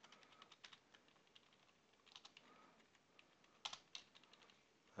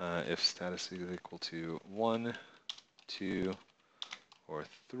 If status is equal to 1, 2, or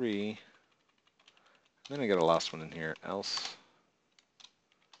 3. Then I got a last one in here, else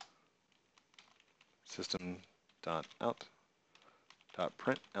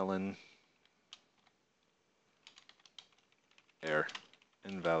system.out.println error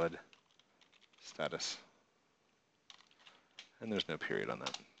invalid status. And there's no period on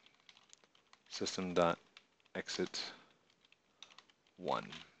that. System.exit 1.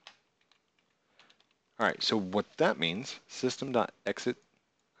 All right, so what that means, system.exit,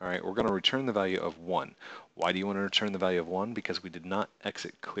 all right, we're going to return the value of 1. Why do you want to return the value of 1? Because we did not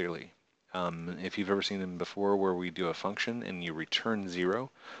exit clearly. If you've ever seen them before where we do a function and you return 0,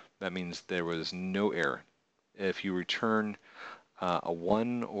 that means there was no error. If you return a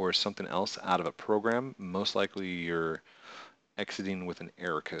 1 or something else out of a program, most likely you're exiting with an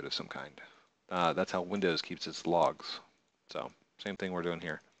error code of some kind. That's how Windows keeps its logs. So same thing we're doing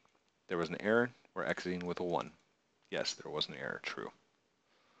here. There was an error, we're exiting with a 1. Yes, there was an error, true.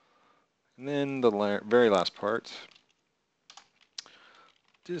 And then the very last part,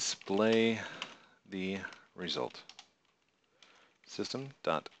 display the result.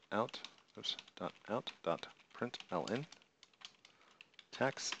 System.out.println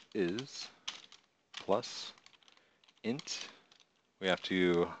tax is plus int. We have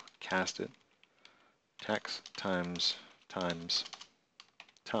to cast it. Tax times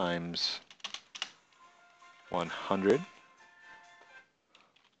 100.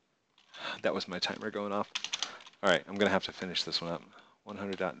 That was my timer going off. All right, I'm going to have to finish this one up.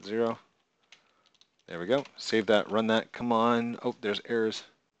 100.0. There we go. Save that, run that. Come on. Oh, there's errors.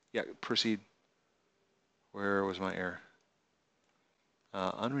 Yeah, proceed. Where was my error?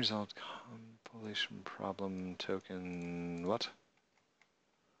 Unresolved compilation problem token. What?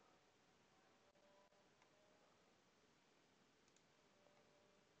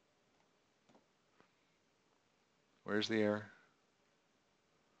 Where's the error?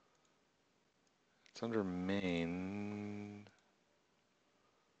 It's under main.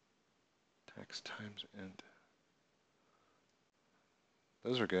 Tax times int.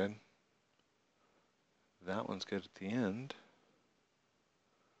 Those are good. That one's good at the end.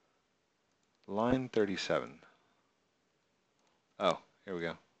 Line 37. Oh, here we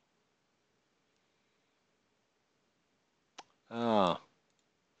go. Ah,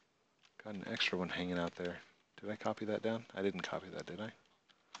 got an extra one hanging out there. Did I copy that down? I didn't copy that, did I?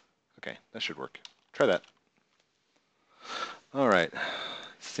 Okay, that should work. Try that. All right,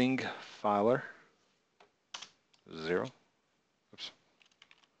 sing filer 0. Oops.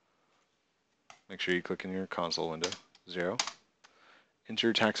 Make sure you click in your console window. 0.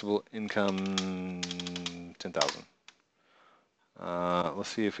 Enter taxable income 10,000. Let's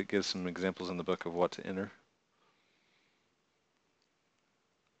see if it gives some examples in the book of what to enter.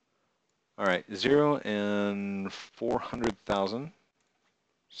 All right, 0 and 400,000.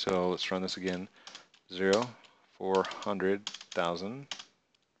 So let's run this again. 0, 400,000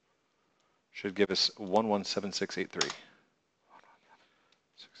 should give us 117683.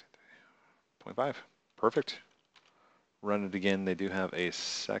 0.5. Perfect. Run it again. They do have a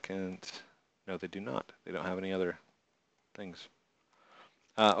second. No, they do not. They don't have any other things.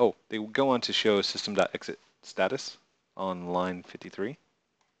 Oh, they go on to show system.exit status on line 53.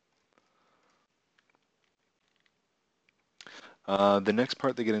 The next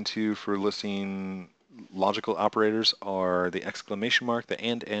part they get into for listing logical operators are the exclamation mark, the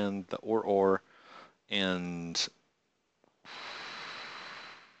and, the or, and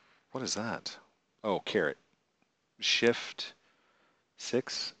what is that? Oh, caret. Shift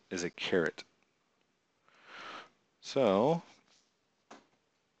 6 is a caret. So,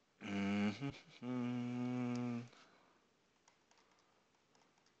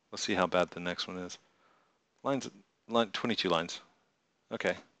 let's see how bad the next one is. Line 22 lines.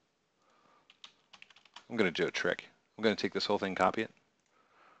 Okay. I'm going to do a trick. I'm going to take this whole thing, copy it.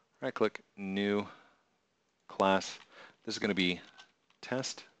 Right click, new class. This is going to be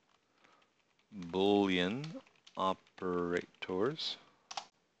test boolean operators.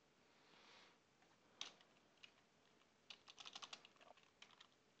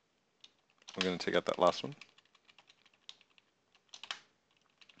 We're going to take out that last one.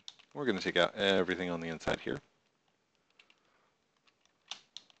 We're going to take out everything on the inside here.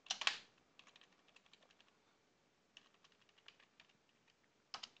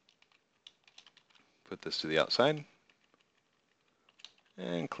 Put this to the outside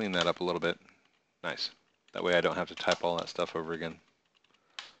and clean that up a little bit. Nice. That way I don't have to type all that stuff over again.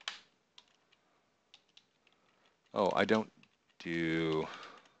 Oh, I don't do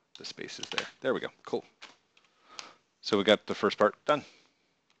the spaces there. There we go. Cool. So we got the first part done.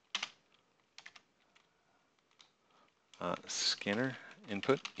 Scanner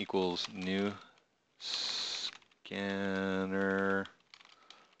input equals new scanner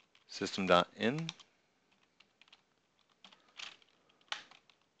system.in.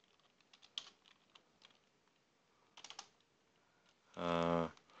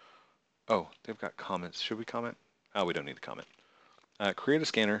 Oh, they've got comments. Should we comment? Oh, we don't need to comment. Create a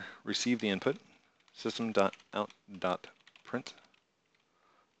scanner, receive the input, system.out.print,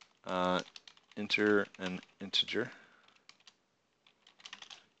 enter an integer.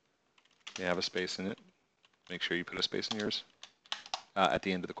 They have a space in it. Make sure you put a space in yours at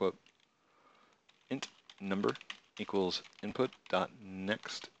the end of the quote. Int number equals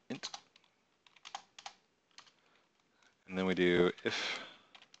input.next int. And then we do if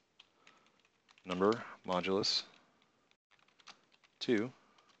number modulus 2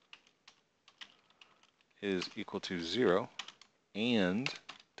 is equal to 0 and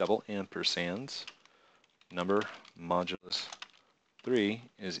double ampersands number modulus 3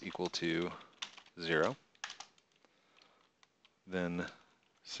 is equal to 0. Then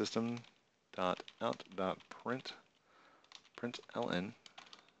system.out.print println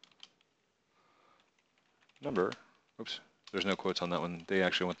number, oops, there's no quotes on that one. They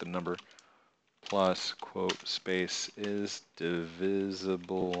actually want the number plus quote space is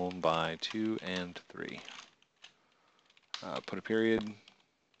divisible by 2 and 3. Put a period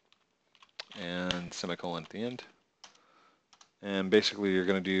and semicolon at the end. And basically you're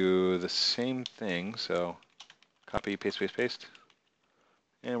going to do the same thing, so copy, paste, paste, paste.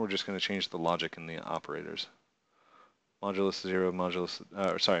 And we're just going to change the logic in the operators. Modulus 0, modulus,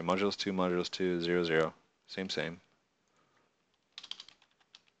 modulus 2, 0, 0. Same.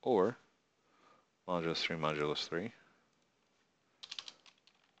 Or modulus 3,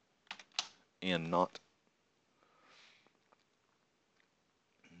 and not.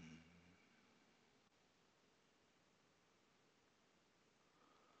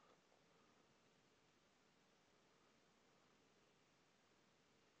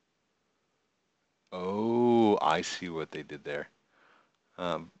 Oh, I see what they did there.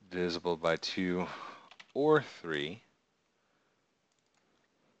 Divisible by 2 or 3.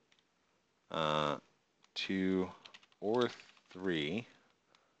 2 or 3,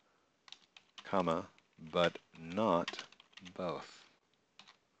 comma, but not both.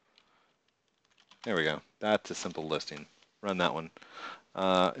 There we go. That's a simple listing. Run that one.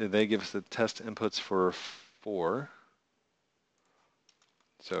 They give us the test inputs for 4.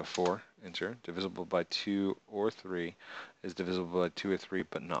 So 4, enter, divisible by 2 or 3 is divisible by 2 or 3,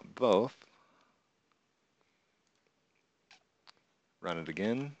 but not both. Run it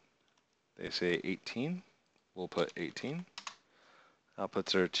again. They say 18. We'll put 18.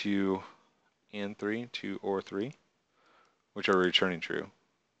 Outputs are 2 and 3, 2 or 3, which are returning true.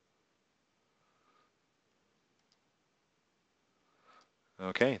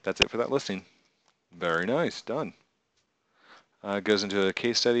 Okay, that's it for that listing. Very nice, done. It goes into a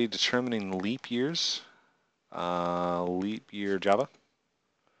case study determining leap years, leap year Java.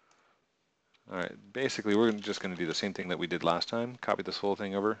 All right, basically we're just going to do the same thing that we did last time. Copy this whole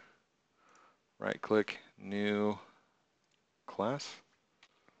thing over. Right click, new class.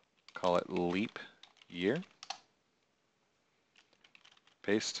 Call it leap year.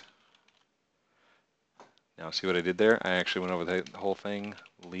 Paste. Now see what I did there? I actually went over the whole thing,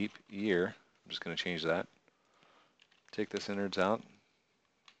 leap year. I'm just going to change that. Take this innards out.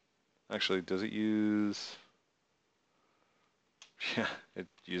 Actually, does it use... Yeah, it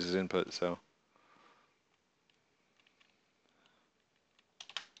uses input, so...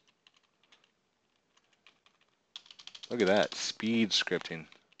 Look at that, speed scripting.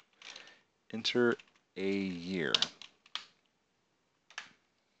 Enter a year.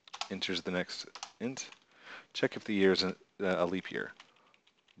 Enters the next int. Check if the year is a leap year.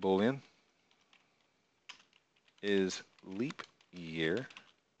 Boolean is leap year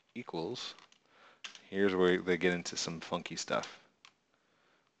equals, here's where they get into some funky stuff.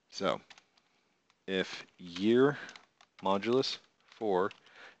 So if year modulus 4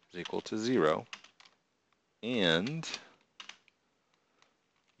 is equal to 0 and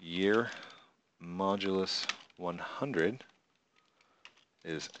year modulus 100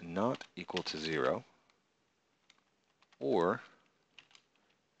 is not equal to 0, or,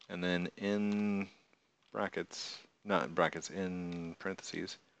 and then in brackets, not in brackets, in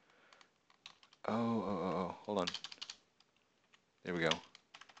parentheses, hold on. There we go.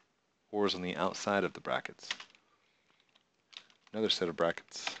 Or is on the outside of the brackets. Another set of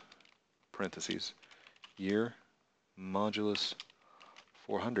brackets, parentheses, year modulus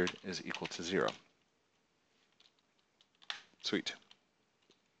 400 is equal to 0. Sweet.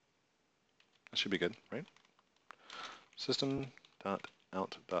 That should be good, right?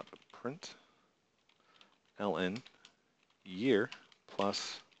 System.out.print ln year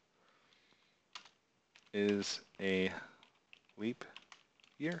plus is a leap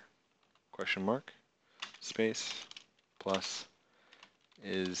year, question mark, space, plus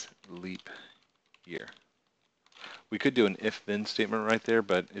is leap year. We could do an if-then statement right there,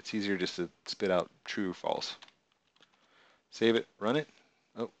 but it's easier just to spit out true or false. Save it, run it.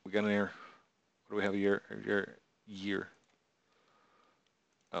 Oh, we got an error. What do we have here? Year.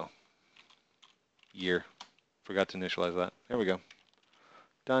 Oh, year. Forgot to initialize that. There we go.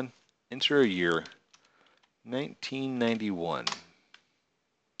 Done. Enter a year. 1991.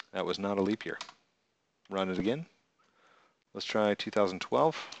 That was not a leap year. Run it again. Let's try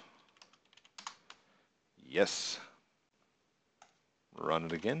 2012. Yes. Run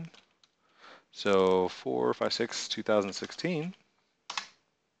it again. So 4, 5, 6, 2016.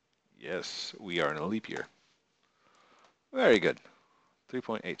 Yes, we are in a leap year. Very good.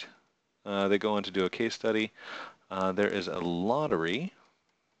 3.8. They go on to do a case study. There is a lottery.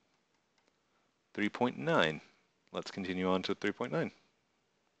 3.9. Let's continue on to 3.9.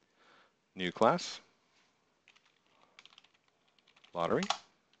 New class. Lottery.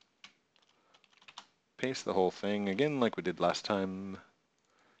 Paste the whole thing again like we did last time.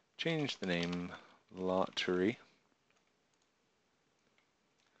 Change the name. Lottery.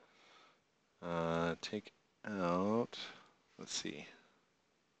 Take out, let's see.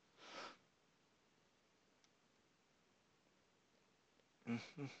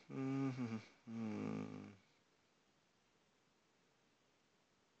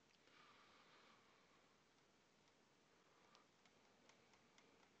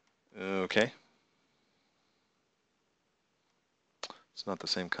 Okay. It's not the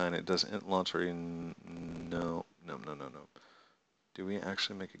same kind. It does int lottery. No. Do we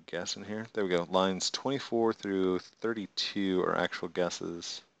actually make a guess in here? There we go. Lines 24 through 32 are actual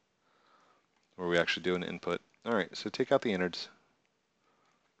guesses where we actually do an input. All right, so take out the innards.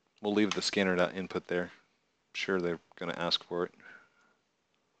 We'll leave the scanner.input there. I'm sure they're going to ask for it.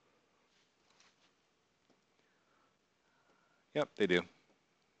 Yep, they do.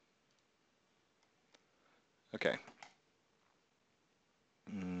 Okay.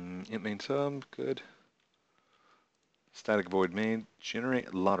 Int main sub, good. Static void main,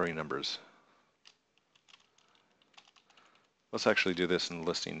 generate lottery numbers. Let's actually do this in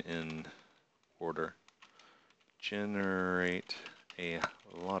listing in order. Generate a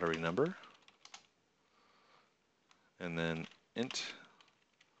lottery number, and then int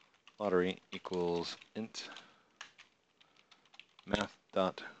lottery equals int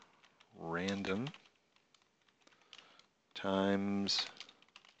math.random times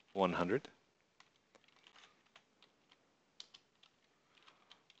 100.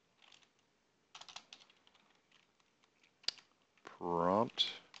 Prompt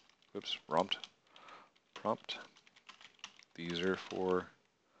the user for,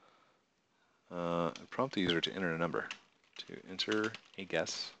 prompt the user to enter a number, to enter a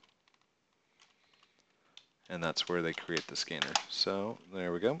guess, and that's where they create the scanner. So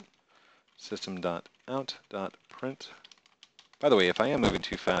there we go. System.out.print. By the way, if I am moving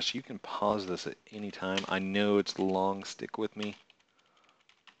too fast, you can pause this at any time. I know it's long, stick with me.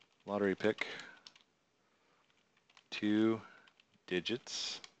 Lottery pick, 2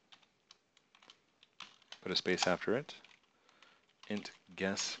 digits, put a space after it. Int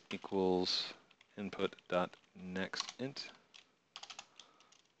guess equals input dot next int.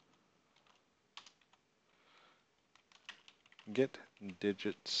 Get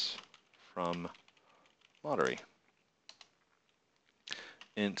digits from lottery.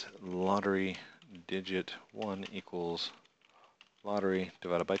 Int lottery digit 1 equals lottery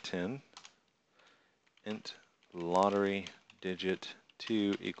divided by 10. Int lottery digit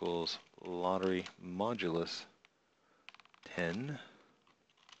 2 equals lottery modulus 10.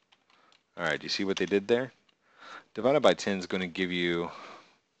 All right, do you see what they did there? Divided by 10 is going to give you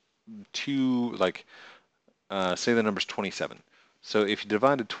two, like, say the number's 27. So if you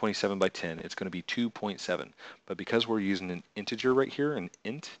divided 27 by 10, it's going to be 2.7. But because we're using an integer right here, an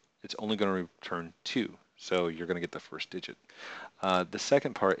int, it's only going to return 2. So you're going to get the first digit. The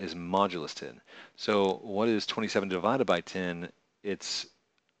second part is modulus 10. So what is 27 divided by 10? It's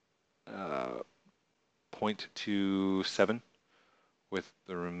 0.27 with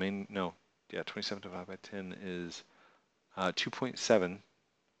the remaining, no, yeah, 27 divided by 10 is 2.7,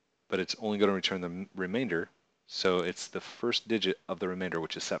 but it's only going to return the remainder. So it's the first digit of the remainder,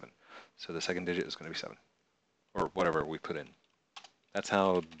 which is 7. So the second digit is going to be 7, or whatever we put in. That's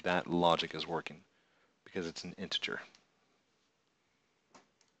how that logic is working, because it's an integer.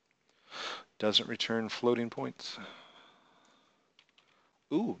 Doesn't return floating points.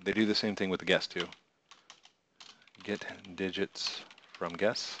 Ooh, they do the same thing with the guess too. Get digits from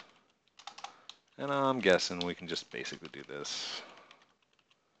guess. And I'm guessing we can just basically do this.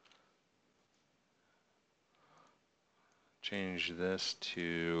 Change this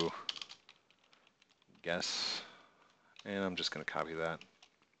to guess, and I'm just going to copy that.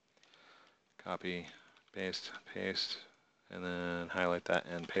 Copy, paste, paste, and then highlight that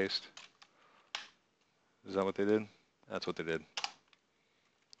and paste. Is that what they did? That's what they did.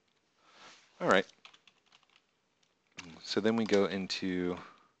 All right. So then we go into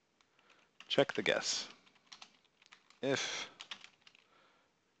check the guess. If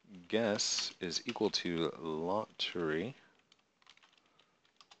guess is equal to lottery,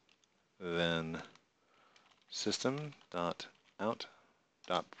 then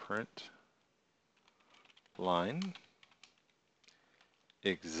system.out.print line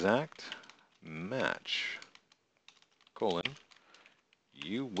exact match colon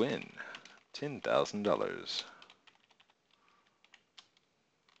you win $10,000.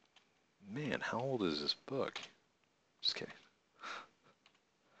 Man, how old is this book? Just kidding.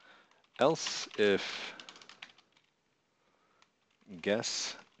 Else if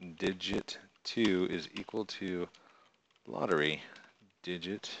guess digit 2 is equal to lottery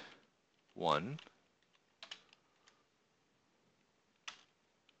digit 1,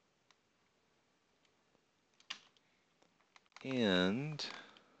 and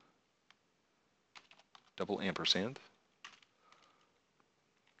double ampersand,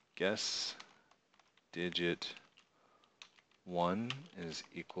 guess digit 1 is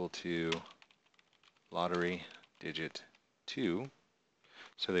equal to lottery digit 2.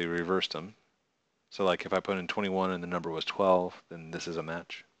 So they reversed them. So like if I put in 21 and the number was 12, then this is a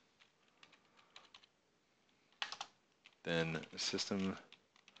match. Then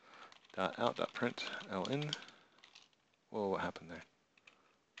system.out.print ln. Whoa, what happened there?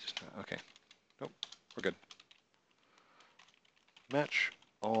 Just not, okay. Nope, we're good. Match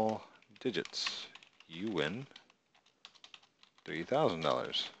all digits. You win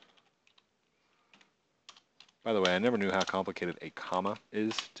 $3,000. By the way, I never knew how complicated a comma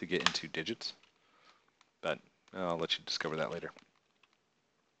is to get into digits, but I'll let you discover that later.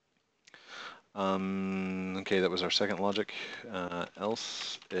 Okay, that was our second logic.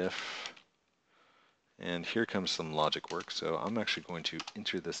 Else if, and here comes some logic work. So I'm actually going to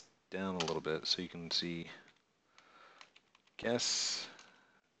enter this down a little bit so you can see guess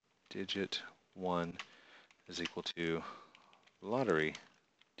digit 1 is equal to lottery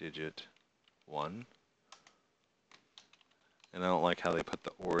digit 1. And I don't like how they put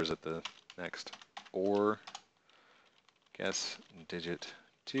the ors at the next. Or guess digit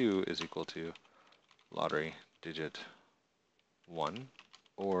 2 is equal to lottery digit 1.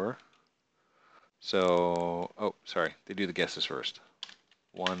 Or, so, oh, sorry, they do the guesses first.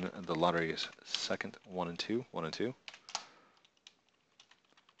 The lottery is second, 1 and 2, 1 and 2.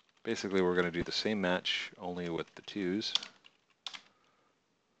 Basically, we're going to do the same match, only with the 2s.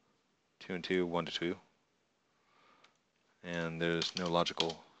 2 and 2, 1 to 2. And there's no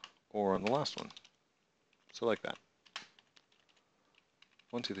logical or on the last one. So like that.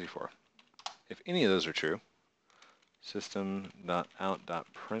 1, 2, 3, 4. If any of those are true,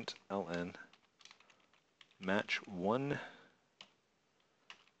 system.out.print ln match 1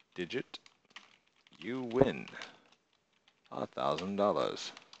 digit, you win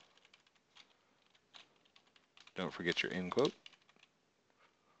 $1,000. Don't forget your end quote.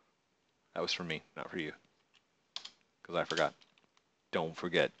 That was for me, not for you, because I forgot. Don't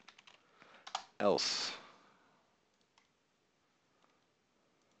forget. Else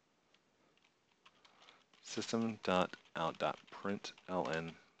system.out.print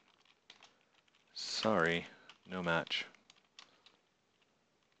ln sorry, no match.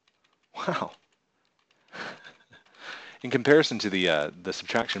 Wow. In comparison to the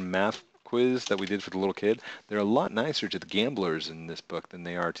subtraction math quiz that we did for the little kid, they're a lot nicer to the gamblers in this book than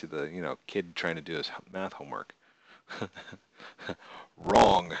they are to the, kid trying to do his math homework.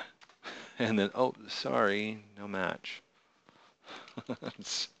 Wrong. And then, oh, sorry, no match.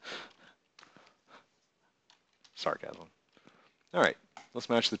 Sarcasm. All right, let's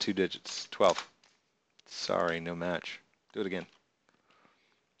match the 2 digits. 12. Sorry, no match. Do it again.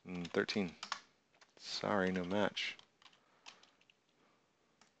 13. Sorry, no match.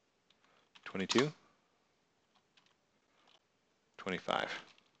 22. 25.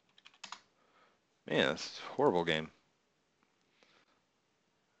 Man, that's a horrible game.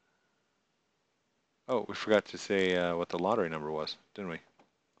 Oh, we forgot to say what the lottery number was, didn't we?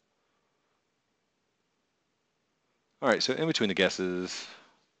 All right, so in between the guesses,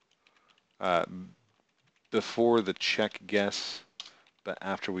 before the check guess, but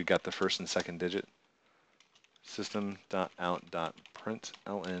after we got the first and second digit,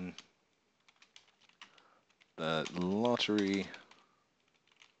 system.out.println, the lottery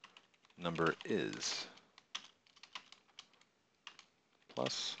number is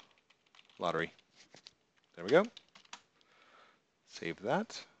plus lottery. There we go. Save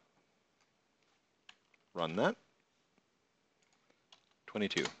that. Run that.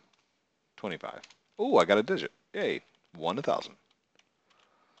 22. 25. Oh, I got a digit. Yay. 1 to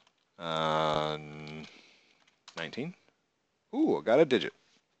 1,000. 19. Ooh, I got a digit.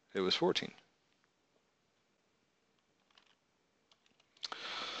 It was 14.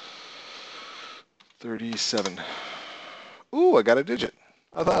 37. Ooh, I got a digit.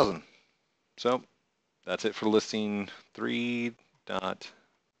 1,000. So that's it for listing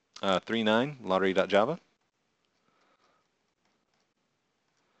 3.39 lottery.java.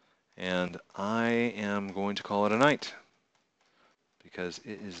 And I am going to call it a night because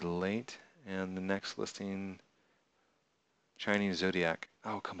it is late and the next listing, Chinese Zodiac.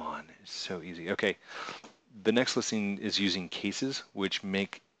 Oh, come on. It's so easy. Okay. The next listing is using cases, which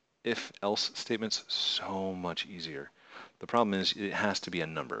make if-else statements so much easier. The problem is it has to be a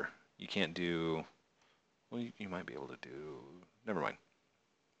number. You can't do, well, you might be able to do, never mind.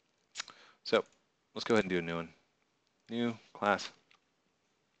 So let's go ahead and do a new one. New class.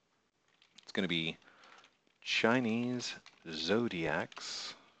 It's going to be Chinese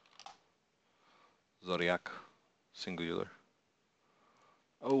Zodiacs. Zodiac, singular.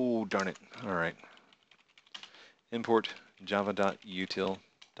 Oh, darn it. All right. Import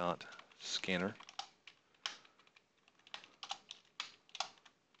java.util.scanner.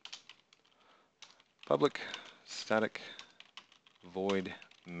 Public static void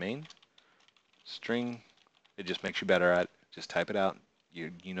main string. It just makes you better at it. Just type it out.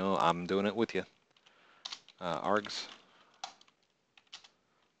 You know I'm doing it with you. Args.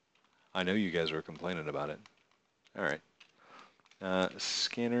 I know you guys were complaining about it. All right.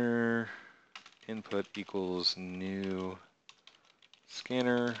 Scanner input equals new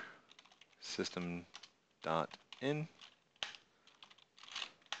scanner system dot in.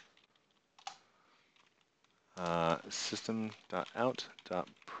 System dot out dot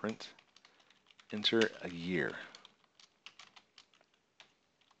print. Enter a year.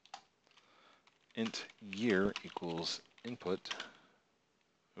 Int year equals input.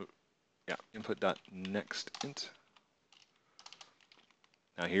 Input dot next int.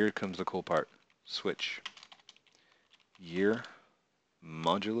 Now here comes the cool part. Switch. Year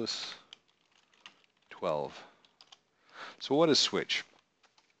modulus 12. So what is switch?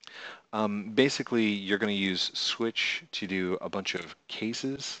 Basically, you're going to use switch to do a bunch of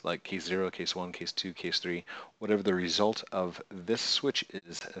cases, like case 0, case 1, case 2, case 3. Whatever the result of this switch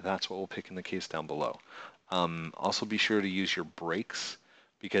is, that's what we'll pick in the case down below. Also be sure to use your breaks,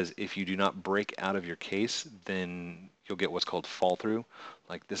 because if you do not break out of your case, then you'll get what's called fall through.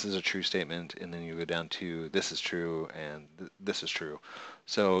 Like this is a true statement, and then you go down to this is true, and this is true.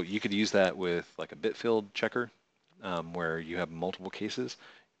 So you could use that with like a bit filled checker, where you have multiple cases.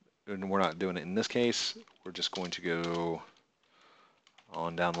 And we're not doing it in this case. We're just going to go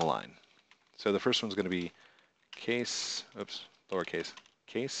on down the line. So the first one's going to be case, oops, lowercase,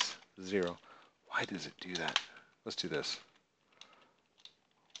 case 0. Why does it do that? Let's do this.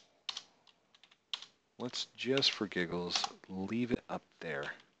 Let's just for giggles leave it up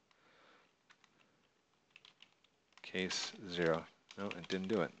there. Case 0. No, it didn't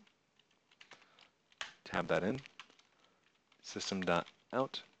do it. Tab that in.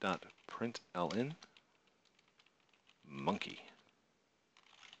 System.out.println monkey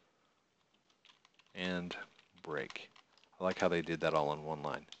and break. I like how they did that all in one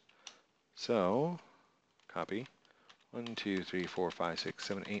line. So copy 1, 2, 3, 4, 5, 6,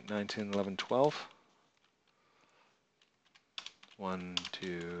 7, 8, 9, 10, 11, 12. 1,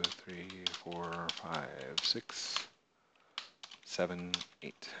 2, 3, 4, 5, 6, 7,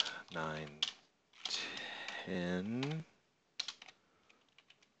 8, 9, 10,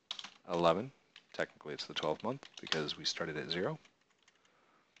 11. Technically it's the 12th month because we started at 0.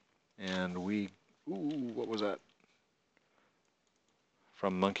 And we, ooh, what was that?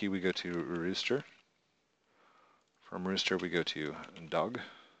 From monkey we go to rooster. From rooster we go to dog,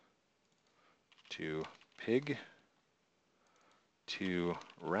 to pig, to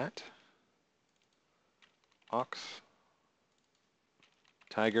rat, ox,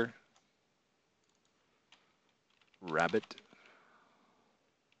 tiger, rabbit,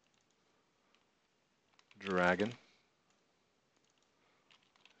 dragon,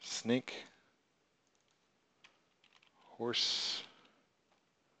 snake, horse,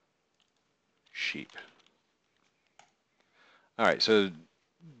 sheep. All right, so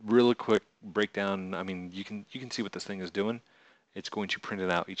really quick breakdown. I mean, you can see what this thing is doing. It's going to print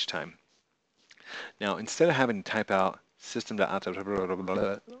it out each time. Now, instead of having to type out system.out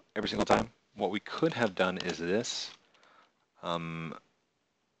every single time, what we could have done is this.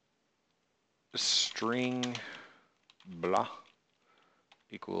 String blah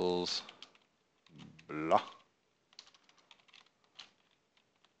equals blah. Does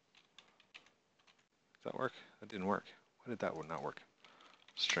that work? That didn't work. Why did that one not work?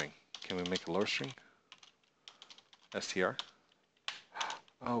 String. Can we make a lower string? str.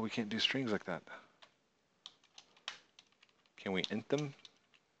 Oh, we can't do strings like that. Can we int them?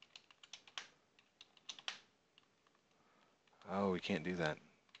 Oh, we can't do that.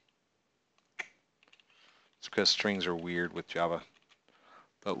 It's because strings are weird with Java.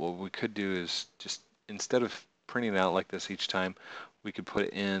 But what we could do is just, instead of printing it out like this each time, we could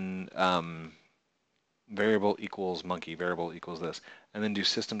put in variable equals monkey, variable equals this, and then do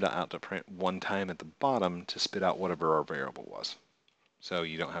system.out.print one time at the bottom to spit out whatever our variable was. So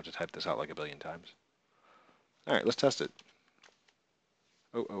you don't have to type this out like a billion times. All right, let's test it.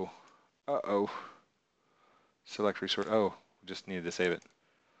 Uh-oh. Uh-oh. Select resource. Oh, we just needed to save it.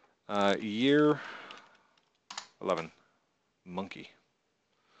 Year 11. Monkey.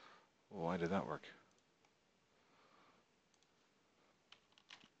 Why did that work?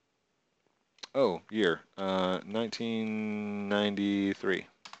 Oh, year. 1993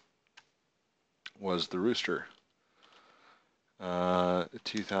 was the rooster.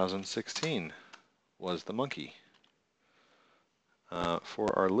 2016 was the monkey.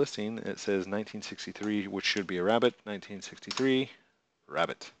 For our listing, it says 1963, which should be a rabbit. 1963,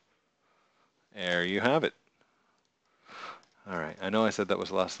 rabbit. There you have it. All right, I know I said that was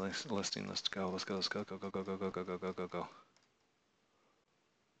the last listing. Let's go, let's go, let's go, go, go, go, go, go, go, go, go, go, go.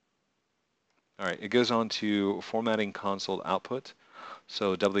 All right, it goes on to formatting console output.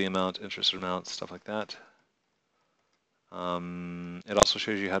 So double the amount, interest amount, stuff like that. It also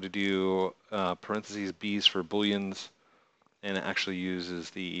shows you how to do parentheses B's for booleans, and it actually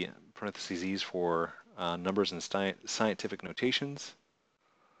uses the parentheses E's for numbers and scientific notations.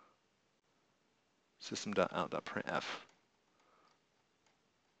 System.out.printf.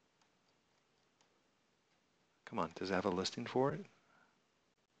 Come on, does it have a listing for it?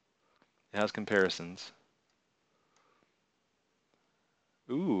 It has comparisons.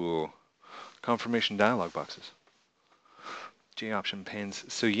 Ooh, confirmation dialog boxes. J option panes.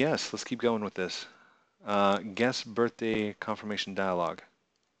 So yes, let's keep going with this. Guess birthday confirmation dialog.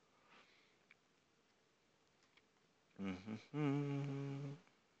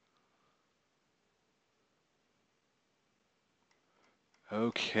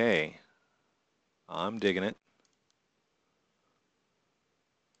 Okay, I'm digging it.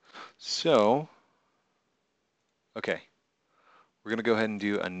 So, okay, we're going to go ahead and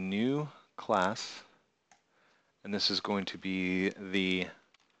do a new class, and this is going to be the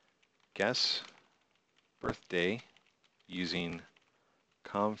guess birthday using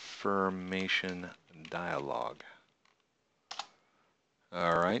confirmation dialog.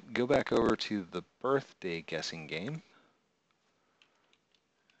 All right, go back over to the birthday guessing game,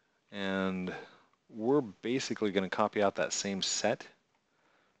 and we're basically going to copy out that same set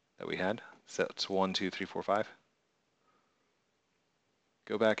that we had. Sets 1, 2, 3, 4, 5.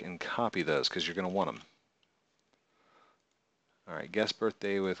 Go back and copy those because you're going to want them. All right, guess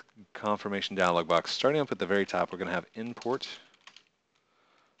birthday with confirmation dialog box. Starting up at the very top, we're going to have import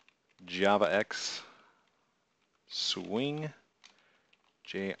JavaX swing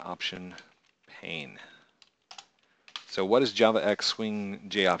J option pane. So what is JavaX swing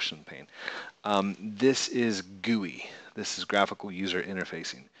J option pane? This is GUI. This is graphical user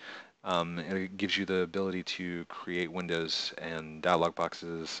interfacing. It gives you the ability to create windows and dialog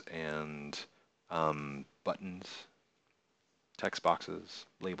boxes and buttons, text boxes,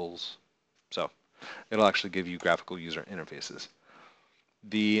 labels. So it'll actually give you graphical user interfaces.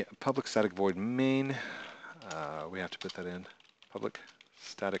 The public static void main, we have to put that in. Public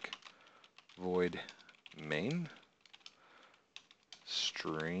static void main,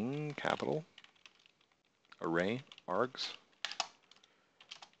 string capital, array, args.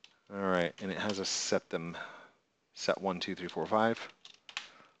 All right, and it has a set 1, 2, 3, 4, 5.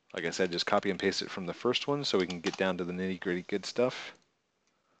 Like I said, just copy and paste it from the first one so we can get down to the nitty-gritty good stuff.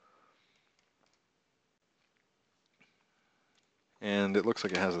 And it looks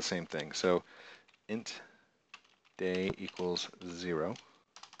like it has the same thing. So int day equals 0.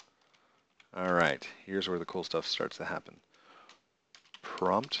 All right, here's where the cool stuff starts to happen.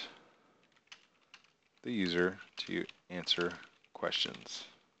 Prompt the user to answer questions.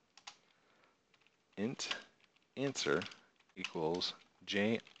 Int answer equals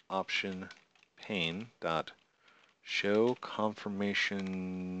j option pane dot show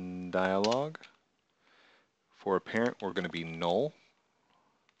confirmation dialog. For a parent, we're going to be null.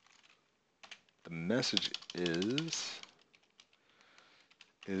 The message is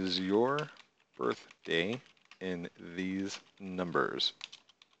your birthday in these numbers?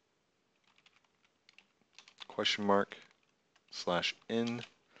 Question mark / n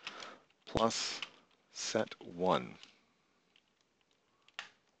plus set 1.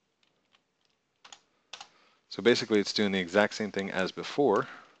 So basically it's doing the exact same thing as before,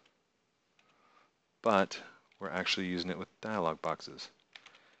 but we're actually using it with dialog boxes.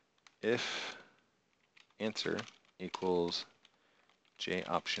 If answer equals j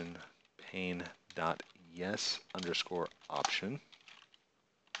option pane dot yes underscore option,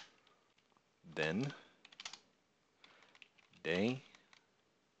 then day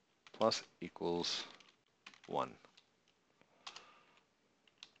plus equals 1.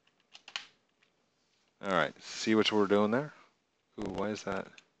 All right, see what we're doing there? Ooh, why is that?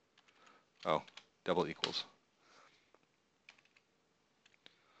 Oh, double equals.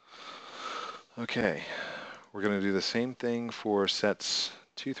 Okay, we're going to do the same thing for sets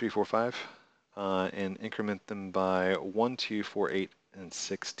 2, 3, 4, 5, and increment them by 1, 2, 4, 8, and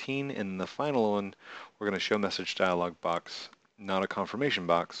 16. In the final one, we're going to show message dialog box, not a confirmation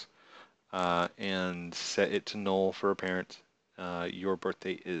box, and set it to null for a parent. Your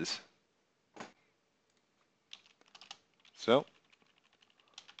birthday is. So,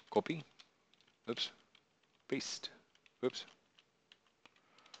 copy, oops, paste, oops,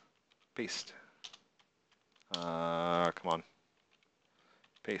 paste. Come on.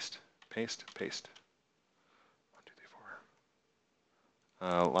 Paste, paste, paste. 1, 2, 3,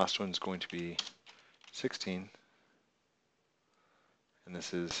 4. Last one's going to be 16. And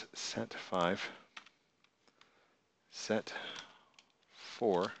this is set 5, set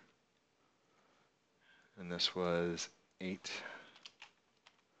 4. And this was 8,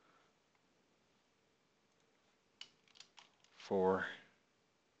 4,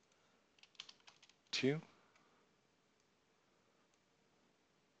 2.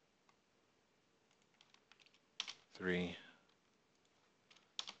 Three,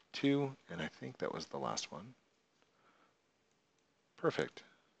 2, and I think that was the last one. Perfect.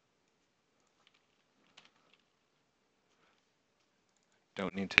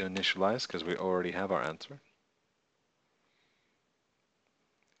 Don't need to initialize because we already have our answer.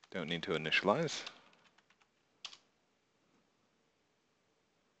 Don't need to initialize.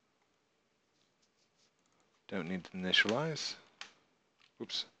 Don't need to initialize.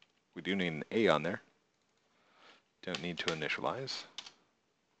 Oops, we do need an A on there. Don't need to initialize.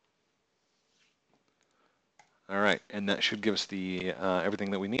 All right, and that should give us the everything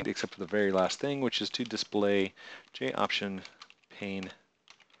that we need except for the very last thing, which is to display j option pane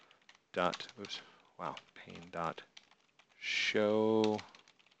dot pane dot show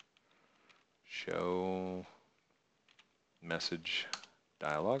message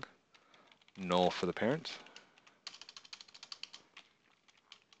dialog, null for the parent.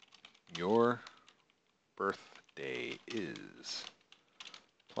 Your birthday is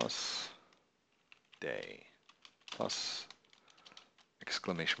plus day plus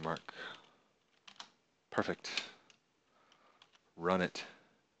exclamation mark. Perfect. Run it.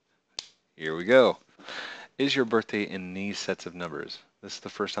 Here we go. Is your birthday in these sets of numbers? This is the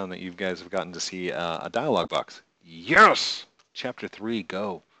first time that you guys have gotten to see a dialog box. Yes! Chapter 3,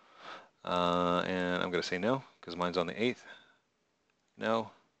 go. And I'm going to say no, because mine's on the 8th.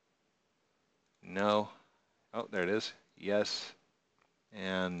 No. No. Oh, there it is. Yes.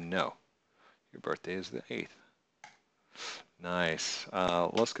 And no. Your birthday is the 8th. Nice.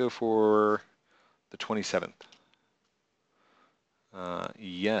 Let's go for the 27th.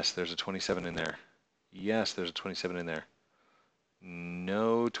 Yes, there's a 27 in there. Yes, there's a 27 in there.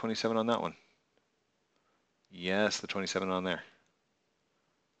 No 27 on that one. Yes, the 27 on there.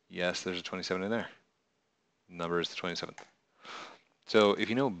 Yes, there's a 27 in there. Number is the 27th. So if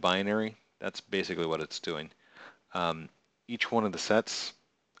you know binary, that's basically what it's doing. Each one of the sets,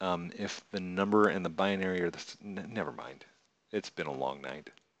 if the number and the binary are never mind. It's been a long night.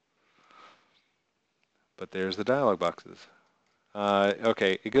 But there's the dialog boxes.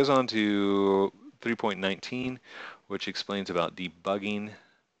 Okay, it goes on to 3.19, which explains about debugging.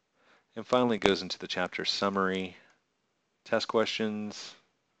 And finally it goes into the chapter summary, test questions,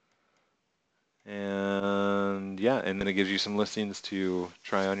 and yeah, and then it gives you some listings to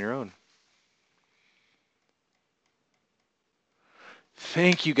try on your own.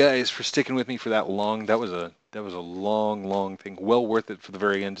 Thank you guys for sticking with me for that long. That was a long thing. Well worth it for the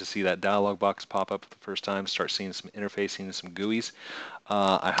very end to see that dialog box pop up for the first time, start seeing some interfacing, some GUIs.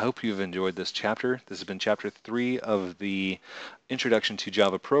 I hope you've enjoyed this chapter. This has been chapter 3 of the Introduction to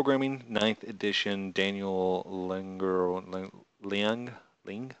Java Programming, 9th edition, Daniel Liang.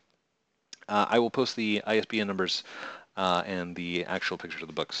 I will post the ISBN numbers and the actual pictures of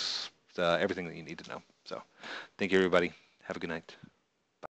the books, everything that you need to know. So thank you, everybody. Have a good night.